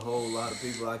a whole lot of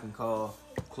people I can call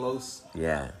close.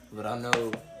 Yeah. But I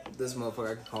know this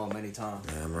motherfucker I can call him anytime.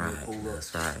 Damn right.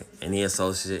 That's right. And you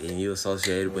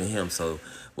associated with him, so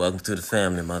welcome to the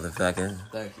family, motherfucker.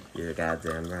 Thank you. You're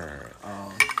goddamn right.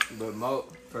 But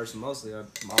mostly, my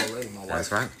old lady, my wife.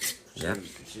 That's right. Yep.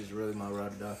 She's really my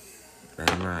ride or die.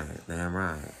 Damn right. Damn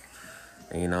right.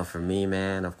 And you know, for me,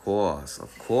 man, of course,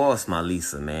 my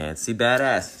Lisa, man. She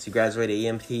badass. She graduated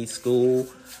EMT school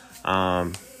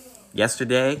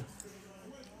yesterday.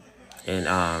 And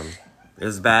it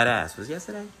was badass. Was it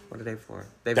yesterday? Or the day before?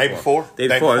 Day before. Day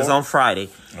before. It was on Friday.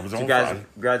 It was on Friday.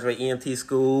 Graduate EMT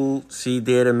school. She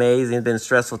did amazing. It's been a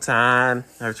stressful time.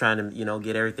 Her trying to,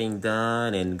 get everything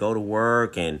done and go to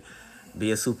work and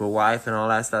be a super wife and all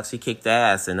that stuff. She kicked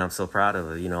ass, and I'm so proud of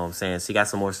her. You know what I'm saying? She got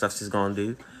some more stuff she's going to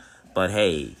do. But,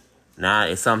 hey, now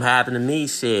if something happened to me,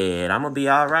 shit, I'm going to be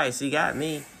all right. She got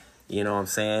me. You know what I'm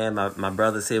saying? My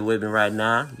brother's here with me right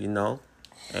now,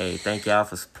 Hey, thank y'all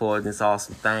for supporting this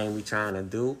awesome thing we trying to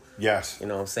do. Yes. You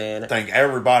know what I'm saying? Thank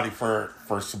everybody for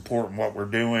supporting what we're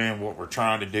doing, what we're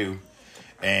trying to do.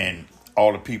 And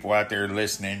all the people out there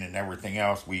listening and everything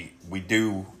else, we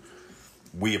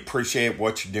appreciate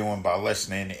what you're doing by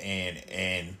listening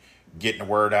and getting the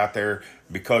word out there,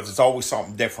 because it's always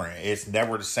something different. It's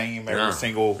never the same every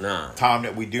single time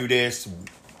that we do this.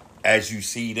 As you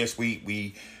see this week,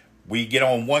 we get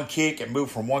on one kick and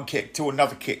move from one kick to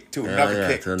another kick to another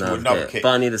kick to another kick.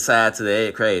 Funny to side to the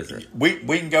head, crazy. We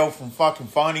can go from fucking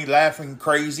funny, laughing,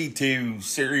 crazy to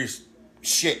serious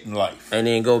shit in life, and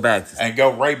then go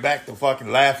right back to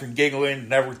fucking laughing, giggling,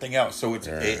 and everything else. So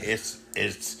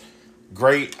it's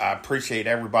great. I appreciate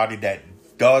everybody that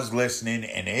does listening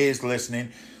and is listening.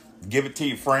 Give it to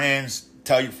your friends.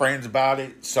 Tell your friends about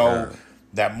it, so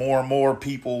that more and more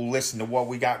people listen to what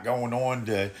we got going on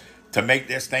to make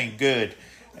this thing good.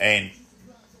 And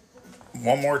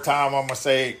one more time, I'm going to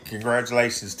say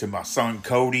congratulations to my son,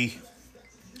 Cody,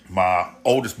 my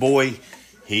oldest boy.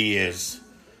 He is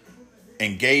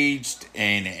engaged,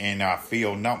 and I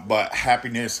feel nothing but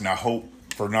happiness, and I hope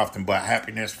for nothing but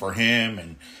happiness for him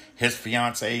and his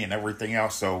fiance and everything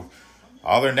else. So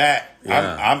other than that,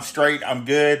 I'm straight. I'm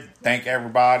good. Thank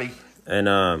everybody. And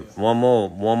one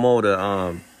more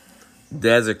to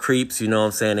Desert Creeps, you know what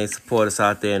I'm saying? They support us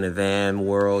out there in the van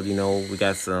world. We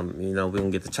got some, we can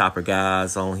get the chopper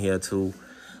guys on here too.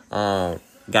 Got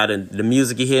the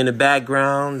music you hear in the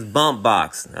background, Bump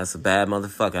Box. That's a bad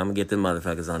motherfucker. I'm gonna get them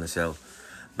motherfuckers on the show.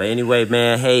 But anyway,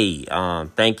 man, hey,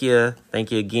 thank you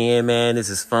again, man. This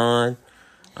is fun.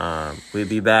 We'll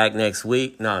be back next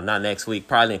week. No, not next week.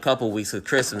 Probably in a couple of weeks with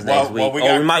Christmas next week.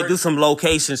 We might do some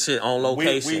location shit on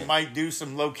location. We might do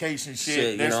some location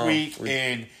shit this week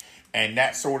and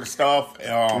that sort of stuff.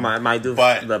 Might do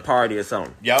the party or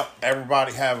something. Yep.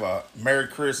 Everybody have a Merry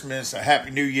Christmas, a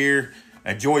Happy New Year.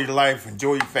 Enjoy your life.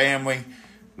 Enjoy your family.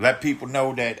 Let people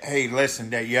know that, hey, listen,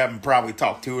 that you haven't probably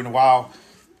talked to in a while.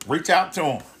 Reach out to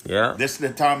them. Yeah. This is the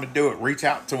time to do it. Reach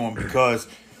out to them, because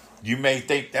you may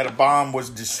think that a bomb was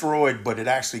destroyed, but it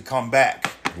actually come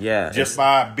back. Yeah. Just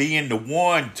by being the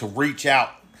one to reach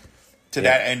out to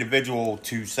that individual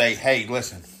to say, hey,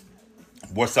 listen,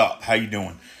 what's up? How you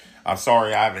doing? I'm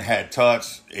sorry I haven't had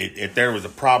touch. If there was a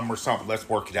problem or something, let's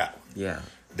work it out. Yeah.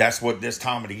 That's what this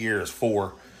time of the year is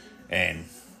for. And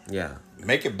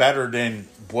make it better than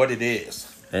what it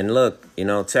is. And look,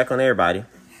 check on everybody.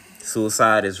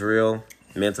 Suicide is real.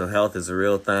 Mental health is a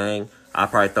real thing. I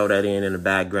probably throw that in the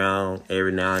background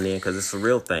every now and then, because it's a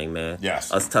real thing, man.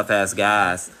 Yes. Us tough ass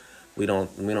guys, we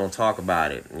don't talk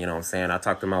about it. You know what I'm saying? I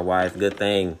talk to my wife. Good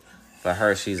thing for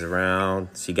her, she's around.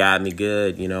 She got me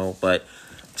good, but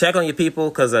Check on your people,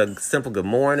 because a simple good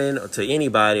morning to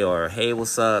anybody or hey,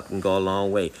 what's up, can go a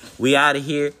long way. We out of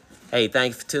here. Hey,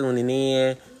 thanks for tuning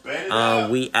in.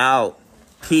 We out.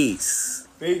 Peace.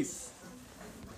 Peace.